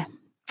bil.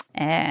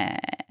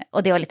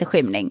 Och det var lite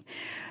skymning.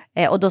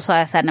 Och då sa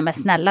jag så här, nej men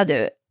snälla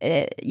du,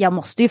 jag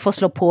måste ju få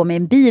slå på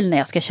min bil när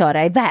jag ska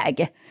köra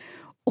iväg.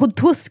 Och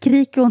då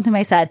skriker hon till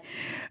mig så här,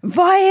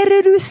 vad är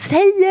det du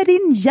säger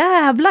din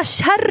jävla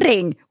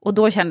kärring? Och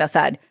då kände jag så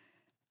här,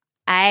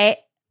 nej,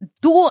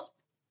 då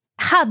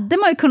hade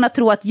man ju kunnat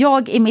tro att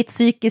jag i mitt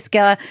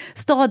psykiska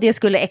stadie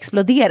skulle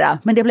explodera.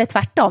 Men det blev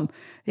tvärtom.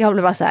 Jag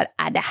blev bara så här,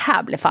 det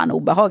här blev fan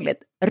obehagligt.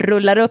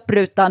 Rullar upp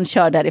rutan,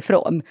 kör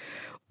därifrån.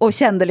 Och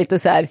kände lite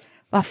så här,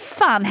 vad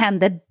fan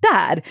hände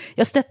där?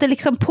 Jag stötte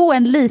liksom på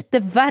en lite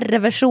värre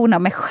version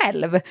av mig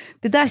själv.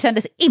 Det där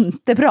kändes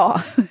inte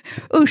bra.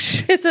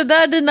 Usch. Det är så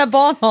där dina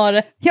barn har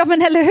det. Ja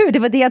men eller hur, det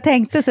var det jag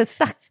tänkte. Så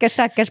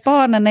stackars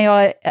barnen när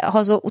jag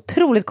har så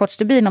otroligt kort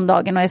stubin om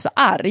dagen och är så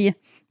arg.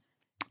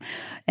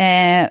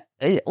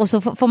 Och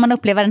så får man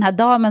uppleva den här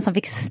damen som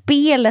fick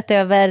spelet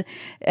över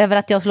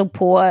att jag slog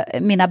på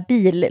mina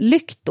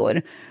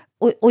billyktor.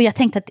 Och jag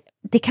tänkte att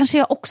det kanske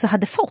jag också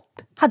hade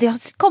fått. Hade jag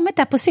kommit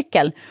där på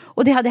cykel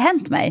och det hade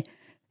hänt mig,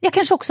 jag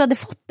kanske också hade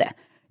fått det.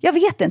 Jag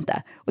vet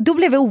inte. Och då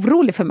blev jag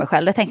orolig för mig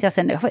själv. Jag tänkte att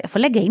jag får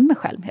lägga in mig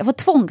själv. Jag får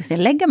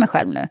tvångsinlägga mig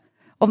själv nu.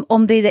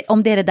 Om det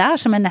är det där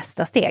som är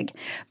nästa steg.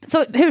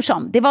 Så hur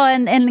som, det var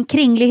en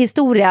kringlig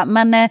historia.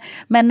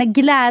 Men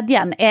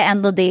glädjen är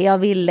ändå det jag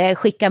vill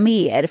skicka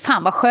med er.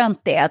 Fan vad skönt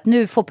det är att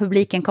nu får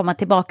publiken komma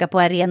tillbaka på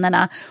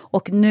arenorna.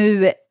 Och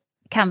nu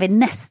kan vi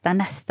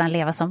nästan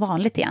leva som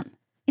vanligt igen.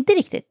 Inte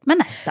riktigt, men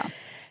nästan.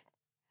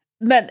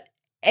 Men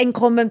en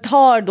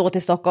kommentar då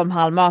till Stockholm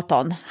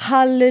halvmaraton.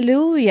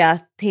 Halleluja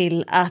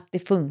till att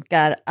det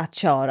funkar att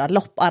köra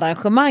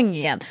lopparrangemang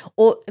igen.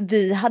 Och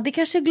vi hade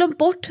kanske glömt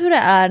bort hur det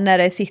är när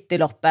det är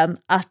cityloppen.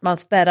 Att man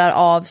spärrar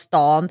av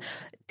stan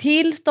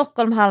till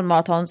Stockholm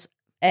halvmaratons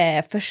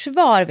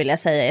försvar vill jag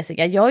säga,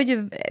 Jessica.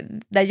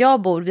 Där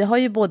jag bor, vi har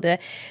ju både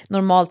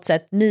normalt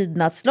sett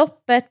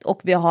midnattsloppet och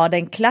vi har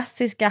den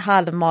klassiska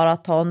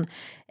halvmaraton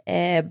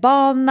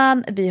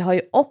banan. Vi har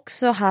ju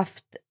också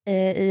haft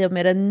i och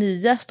med den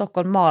nya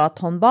Stockholm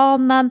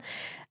maratonbanan,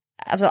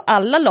 alltså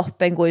alla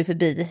loppen går ju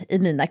förbi i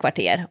mina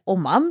kvarter och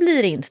man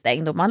blir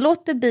instängd och man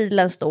låter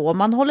bilen stå och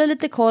man håller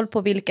lite koll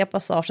på vilka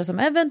passager som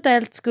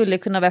eventuellt skulle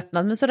kunna vara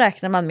öppnade, men så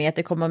räknar man med att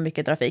det kommer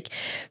mycket trafik.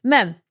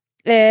 Men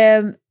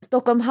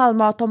Stockholm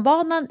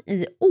halvmaratonbanan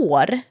i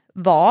år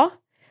var,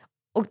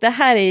 och det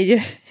här är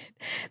ju,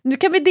 nu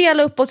kan vi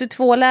dela upp oss i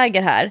två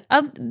läger här.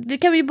 Vi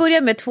kan ju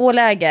börja med två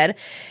läger.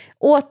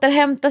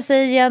 Återhämta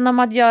sig genom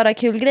att göra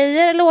kul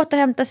grejer eller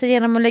återhämta sig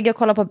genom att ligga och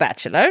kolla på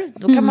Bachelor.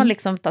 Då kan man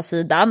liksom ta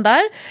sidan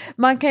där.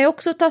 Man kan ju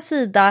också ta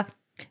sida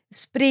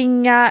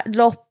springa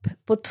lopp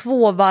på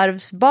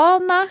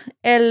 2-varvsbana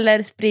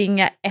eller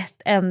springa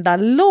ett enda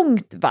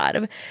långt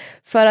varv.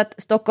 För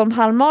att Stockholm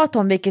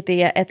halvmaraton, vilket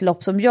är ett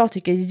lopp som jag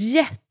tycker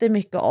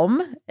jättemycket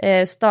om,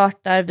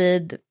 startar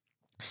vid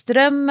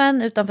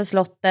Strömmen utanför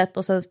slottet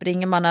och sen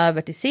springer man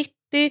över till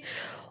City.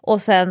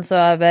 Och sen så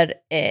över,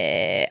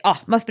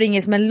 man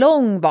springer som en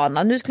lång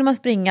bana. Nu skulle man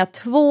springa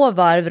 2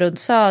 varv runt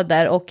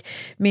Söder och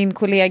min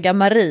kollega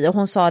Marie,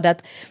 hon sa det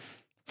att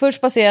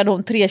först passerade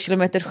hon 3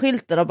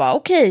 kilometer-skylten och bara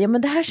okej,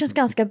 men det här känns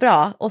ganska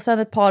bra. Och sen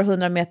ett par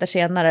 100 meter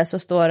senare så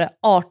står det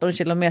 18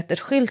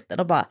 kilometer-skylten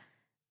och bara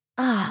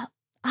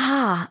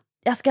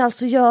jag ska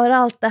alltså göra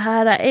allt det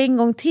här en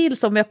gång till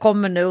som jag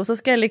kommer nu och så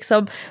ska jag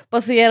liksom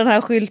passera den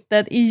här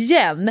skylten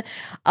igen,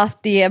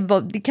 att det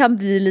kan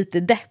bli lite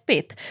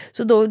deppigt.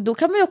 Så då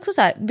kan man ju också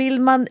så här,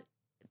 vill man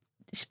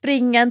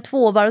springa en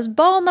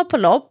 2-varvsbana på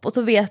lopp och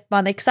så vet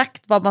man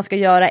exakt vad man ska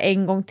göra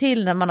en gång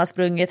till när man har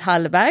sprungit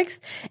halvvägs,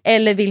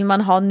 eller vill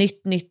man ha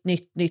nytt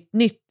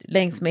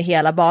längs med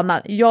hela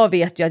banan? Jag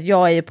vet ju att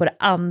jag är på det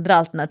andra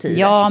alternativet.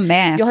 Jag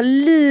med. Jag har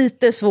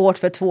lite svårt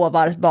för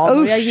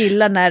 2-varvsbanor. Jag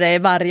gillar när det är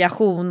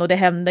variation och det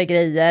händer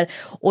grejer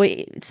och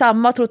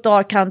samma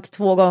trottoarkant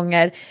 2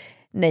 gånger.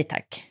 Nej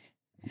tack.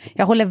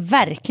 Jag håller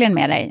verkligen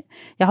med dig.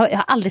 Jag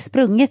har aldrig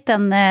sprungit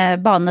en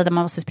bana där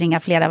man måste springa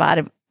flera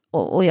varv.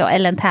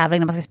 Eller en tävling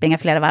när man ska springa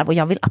flera varv, och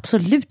jag vill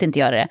absolut inte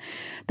göra det.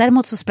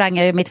 Däremot så sprang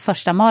jag ju mitt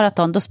första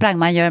maraton. Då sprang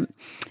man ju,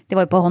 det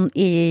var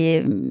ju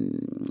i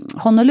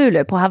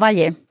Honolulu på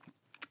Hawaii.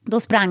 Då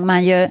sprang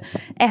man ju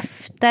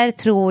efter,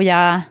 tror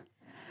jag,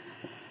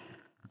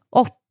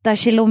 8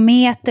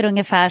 kilometer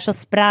ungefär, så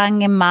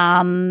sprang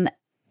man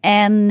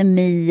 1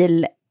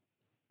 mil.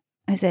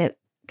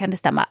 Kan det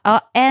stämma?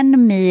 Ja, 1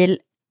 mil,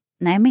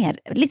 nej mer,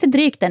 lite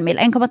drygt 1 mil,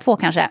 1,2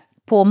 kanske,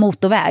 på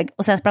motorväg,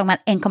 och sen sprang man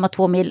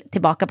 1,2 mil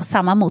tillbaka på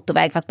samma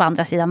motorväg fast på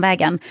andra sidan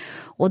vägen.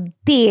 Och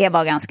det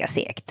var ganska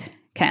segt,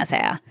 kan jag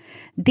säga.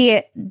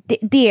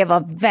 Det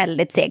var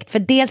väldigt segt, för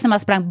dels när man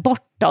sprang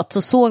bortåt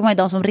så såg man ju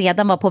de som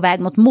redan var på väg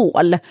mot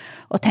mål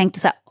och tänkte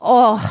så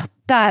här,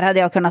 där hade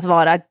jag kunnat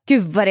vara,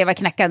 gud vad det var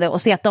knäckande,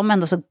 och se att de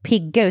ändå såg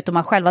pigga ut och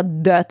man själv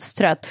var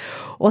dödstrött.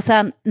 Och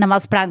sen när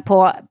man sprang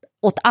på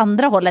åt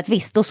andra hållet.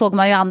 Visst, då såg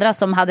man ju andra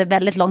som hade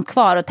väldigt långt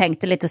kvar och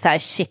tänkte lite så här,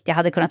 shit, jag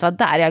hade kunnat vara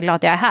där, jag är glad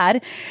att jag är här.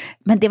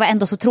 Men det var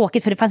ändå så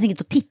tråkigt för det fanns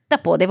inget att titta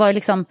på. Det var ju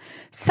liksom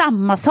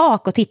samma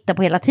sak att titta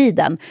på hela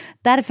tiden.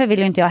 Därför vill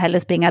ju inte jag heller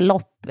springa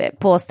lopp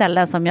på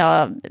ställen som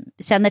jag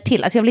känner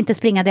till. Alltså jag vill inte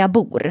springa där jag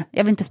bor.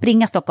 Jag vill inte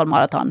springa Stockholm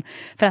Marathon.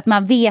 För att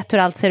man vet hur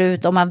allt ser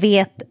ut och man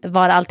vet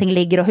var allting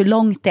ligger och hur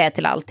långt det är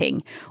till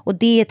allting. Och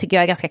det tycker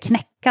jag är ganska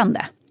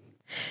knäckande.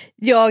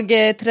 Jag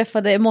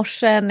träffade i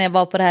morse när jag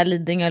var på det här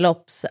Lidingö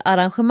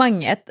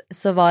loppsarrangemanget,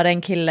 så var det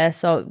en kille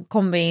som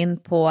kom in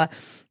på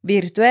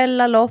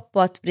virtuella lopp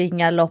och att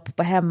springa lopp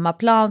på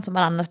hemmaplan som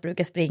man annars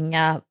brukar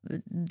springa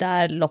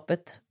där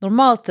loppet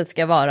normalt sett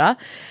ska vara.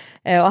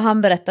 Och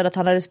han berättade att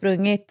han hade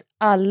sprungit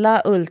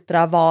alla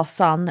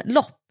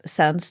Ultravasan-lopp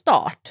sedan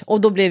start.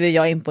 Och då blev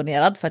jag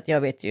imponerad för att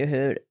jag vet ju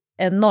hur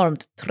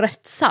enormt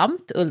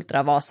tröttsamt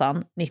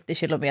Ultravasan 90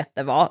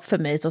 kilometer var för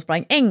mig som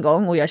sprang en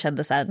gång och jag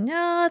kände så här,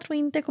 jag tror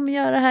inte jag kommer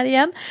göra det här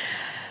igen.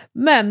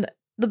 Men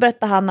då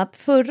berättade han att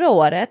förra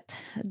året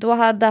då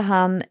hade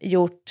han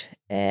gjort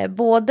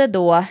både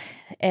då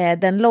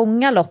den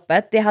långa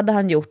loppet, det hade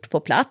han gjort på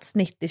plats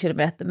 90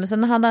 kilometer, men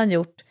sen hade han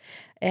gjort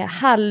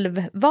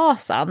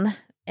halvvasan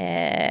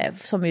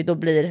som ju då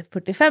blir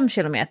 45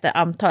 kilometer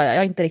antar jag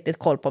har inte riktigt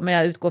koll på, men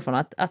jag utgår från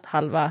att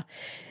halva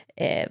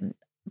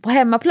på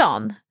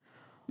hemmaplan.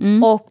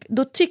 Och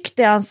då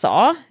tyckte han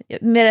sa,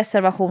 med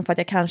reservation för att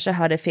jag kanske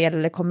hörde fel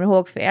eller kommer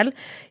ihåg fel,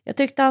 jag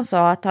tyckte han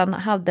sa att han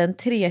hade en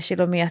 3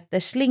 kilometer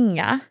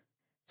slinga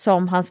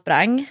som han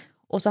sprang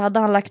och så hade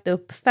han lagt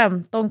upp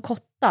 15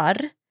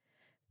 kottar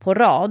på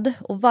rad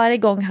och varje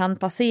gång han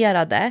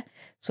passerade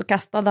så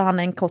kastade han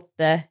en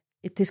kotte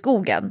till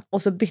skogen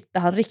och så bytte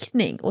han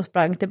riktning och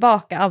sprang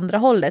tillbaka andra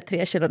hållet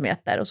 3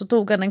 kilometer och så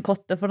tog han en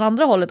kotte från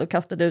andra hållet och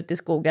kastade ut i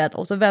skogen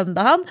och så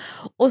vände han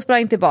och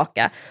sprang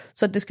tillbaka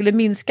så att det skulle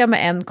minska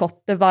med en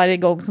kotte varje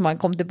gång som han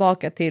kom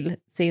tillbaka till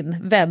sin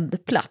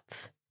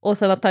vändplats. Och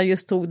sen att han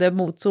just tog det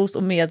motsols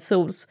och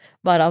medsols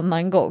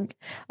varannan gång.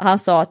 Och han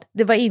sa att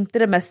det var inte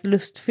det mest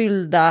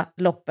lustfyllda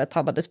loppet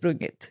han hade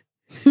sprungit.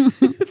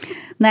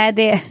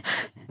 Nej,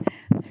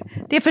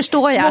 det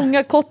förstår jag.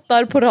 Många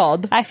kottar på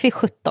rad. Nej, för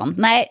 17.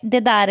 Nej, det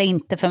där är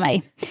inte för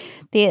mig.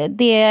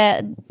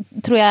 Det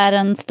tror jag är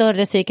en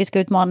större psykisk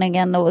utmaning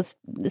än att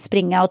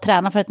springa och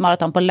träna för ett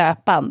maraton på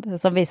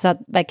löpband. Som vissa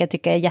verkar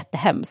tycka är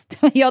jättehemskt.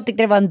 Jag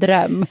tyckte det var en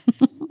dröm.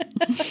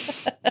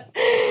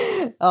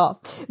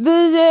 Ja.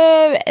 Vi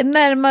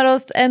närmar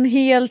oss en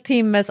hel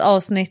timmes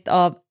avsnitt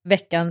av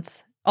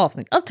veckans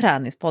avsnitt av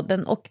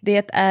Träningspodden. Och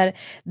det är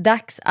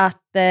dags att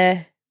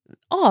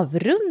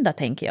avrunda,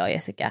 tänker jag,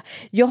 Jessica.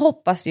 Jag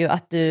hoppas ju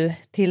att du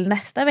till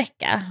nästa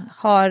vecka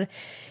har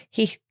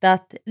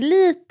hittat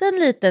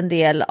liten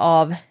del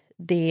av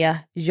det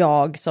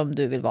jag som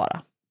du vill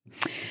vara.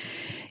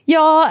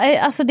 Ja,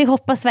 alltså det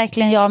hoppas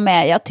verkligen jag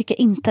med. Jag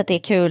tycker inte att det är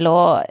kul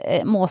att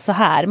må så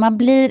här. Man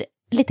blir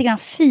lite grann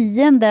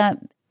fiende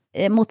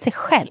mot sig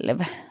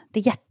själv. Det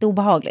är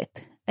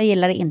jätteobehagligt. Jag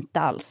gillar det inte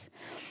alls.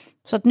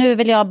 Så att nu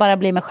vill jag bara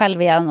bli mig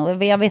själv igen.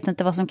 Och jag vet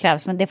inte vad som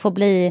krävs, men det får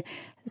bli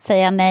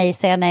säga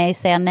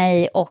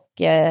nej och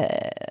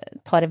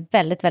ta det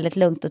väldigt, väldigt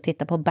lugnt och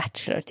titta på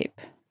Bachelor typ.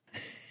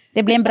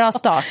 Det blir en bra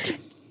start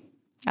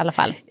i alla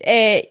fall.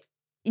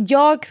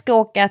 Jag ska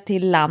åka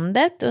till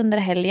landet under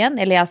helgen,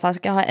 eller i alla fall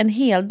ska jag ha en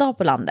hel dag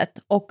på landet.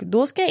 Och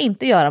då ska jag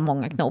inte göra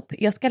många knop.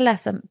 Jag ska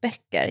läsa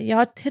böcker. Jag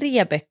har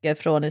 3 böcker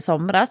från i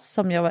somras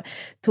som jag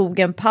tog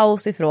en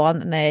paus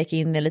ifrån när jag gick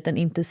in i en liten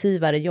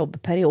intensivare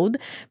jobbperiod.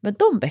 Men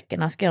de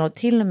böckerna ska jag nog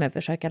till och med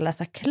försöka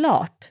läsa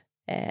klart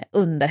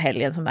under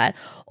helgen som är.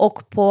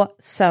 Och på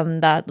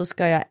söndag då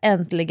ska jag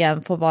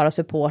äntligen få vara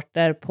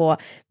supporter på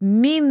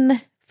min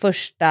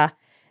första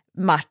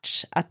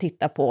match att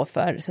titta på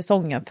för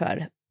säsongen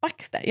för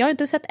Baxter. Jag har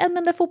inte sett en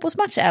enda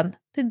fotbollsmatch än.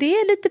 Så det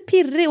är lite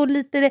pirrig och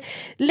lite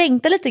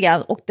längtar lite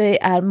grann. Och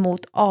det är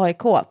mot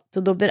AIK.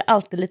 Så då blir det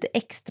alltid lite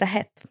extra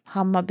hett.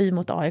 Hammarby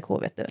mot AIK,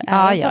 vet du.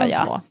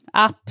 Ja.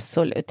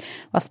 Absolut.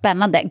 Vad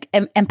spännande.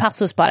 En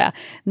passus bara.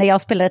 När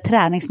jag spelade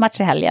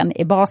träningsmatch i helgen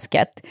i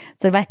basket.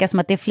 Så det verkar som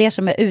att det är fler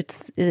som är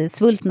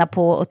utsvultna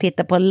på att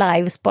titta på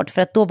livesport.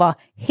 För att då var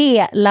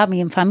hela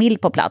min familj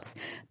på plats.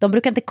 De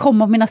brukar inte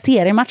komma på mina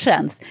seriematcher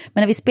ens.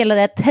 Men när vi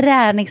spelade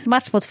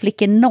träningsmatch mot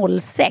flickor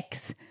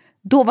 06.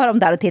 Då var de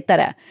där och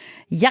tittade.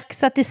 Jack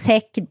satt i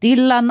säck,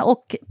 Dylan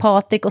och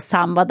Patrik och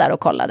Sam var där och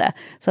kollade.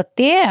 Så att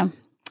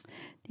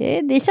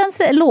det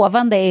känns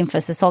lovande inför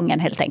säsongen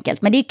helt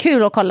enkelt. Men det är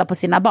kul att kolla på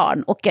sina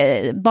barn. Och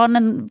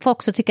barnen får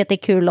också tycka att det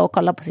är kul att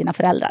kolla på sina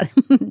föräldrar,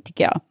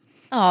 tycker jag.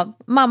 Ja,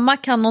 mamma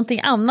kan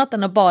någonting annat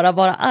än att bara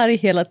vara arg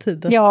hela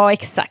tiden. Ja,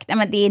 exakt. Ja,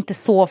 men det är inte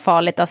så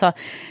farligt. Alltså,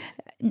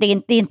 det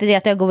är inte det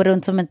att jag går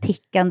runt som en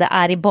tickande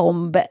arg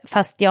bomb.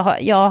 Fast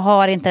jag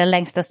har inte den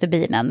längsta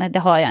stubinen. Det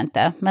har jag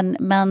inte.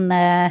 Men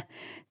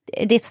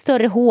det är ett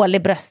större hål i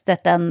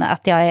bröstet än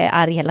att jag är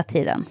arg hela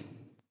tiden.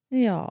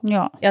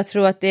 Ja. Jag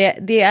tror att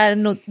det är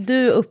nog,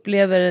 du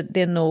upplever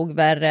det nog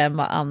värre än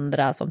vad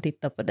andra som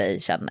tittar på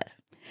dig känner.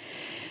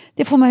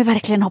 Det får man ju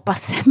verkligen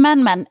hoppas.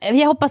 Men,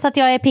 jag hoppas att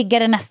jag är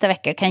piggare nästa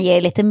vecka och kan ge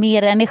er lite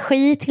mer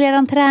energi till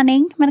er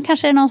träning. Men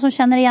kanske är det någon som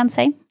känner igen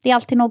sig. Det är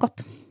alltid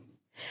något.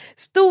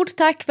 Stort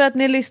tack för att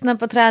ni lyssnar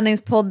på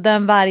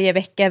Träningspodden varje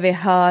vecka. Vi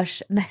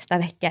hörs nästa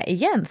vecka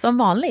igen som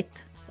vanligt.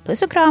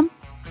 Puss och kram!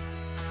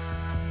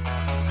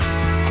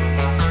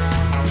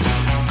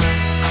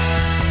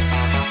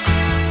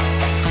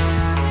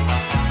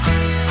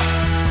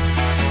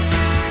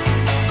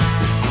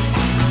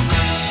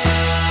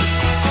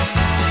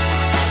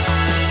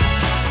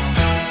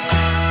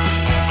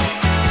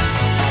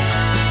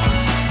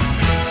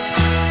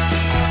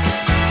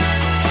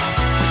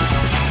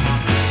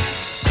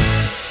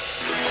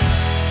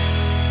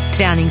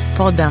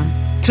 Träningspodden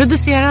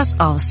produceras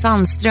av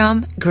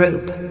Sandström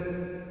Group.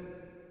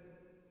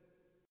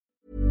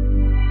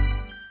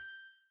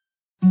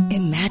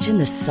 Imagine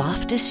the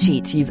softest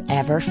sheets you've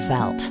ever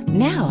felt.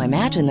 Now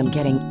imagine them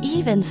getting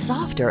even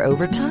softer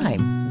over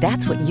time.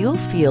 That's what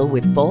you'll feel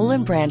with Boll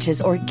 &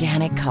 Branch's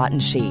organic cotton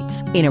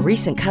sheets. In a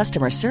recent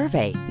customer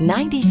survey,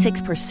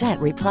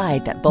 96%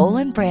 replied that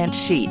Boll & Branch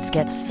sheets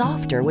get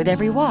softer with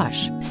every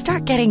wash.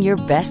 Start getting your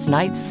best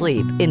night's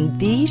sleep in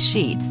these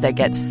sheets that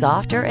get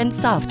softer and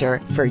softer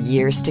for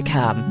years to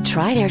come.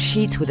 Try their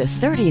sheets with a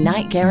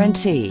 30-night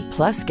guarantee.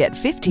 Plus, get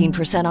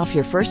 15% off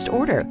your first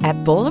order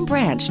at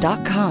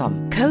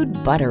bollandbranch.com. Code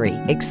BUTTERY.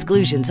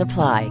 Exclusions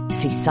apply.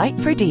 See site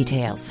for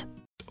details.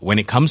 When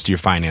it comes to your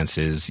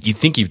finances, you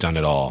think you've done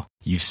it all.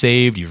 You've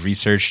saved, you've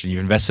researched, and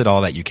you've invested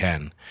all that you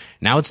can.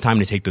 Now it's time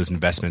to take those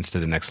investments to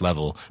the next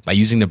level by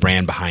using the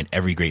brand behind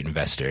every great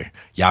investor,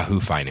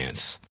 Yahoo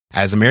Finance.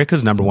 As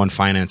America's #1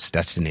 finance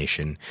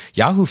destination,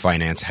 Yahoo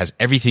Finance has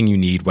everything you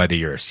need, whether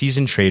you're a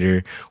seasoned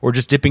trader or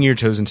just dipping your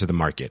toes into the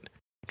market.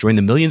 Join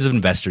the millions of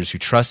investors who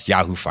trust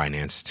Yahoo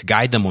Finance to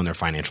guide them on their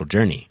financial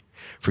journey.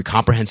 For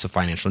comprehensive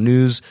financial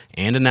news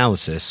and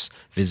analysis,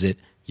 visit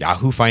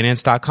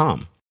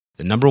yahoofinance.com.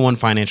 The #1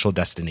 financial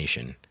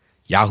destination,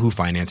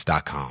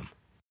 yahoofinance.com.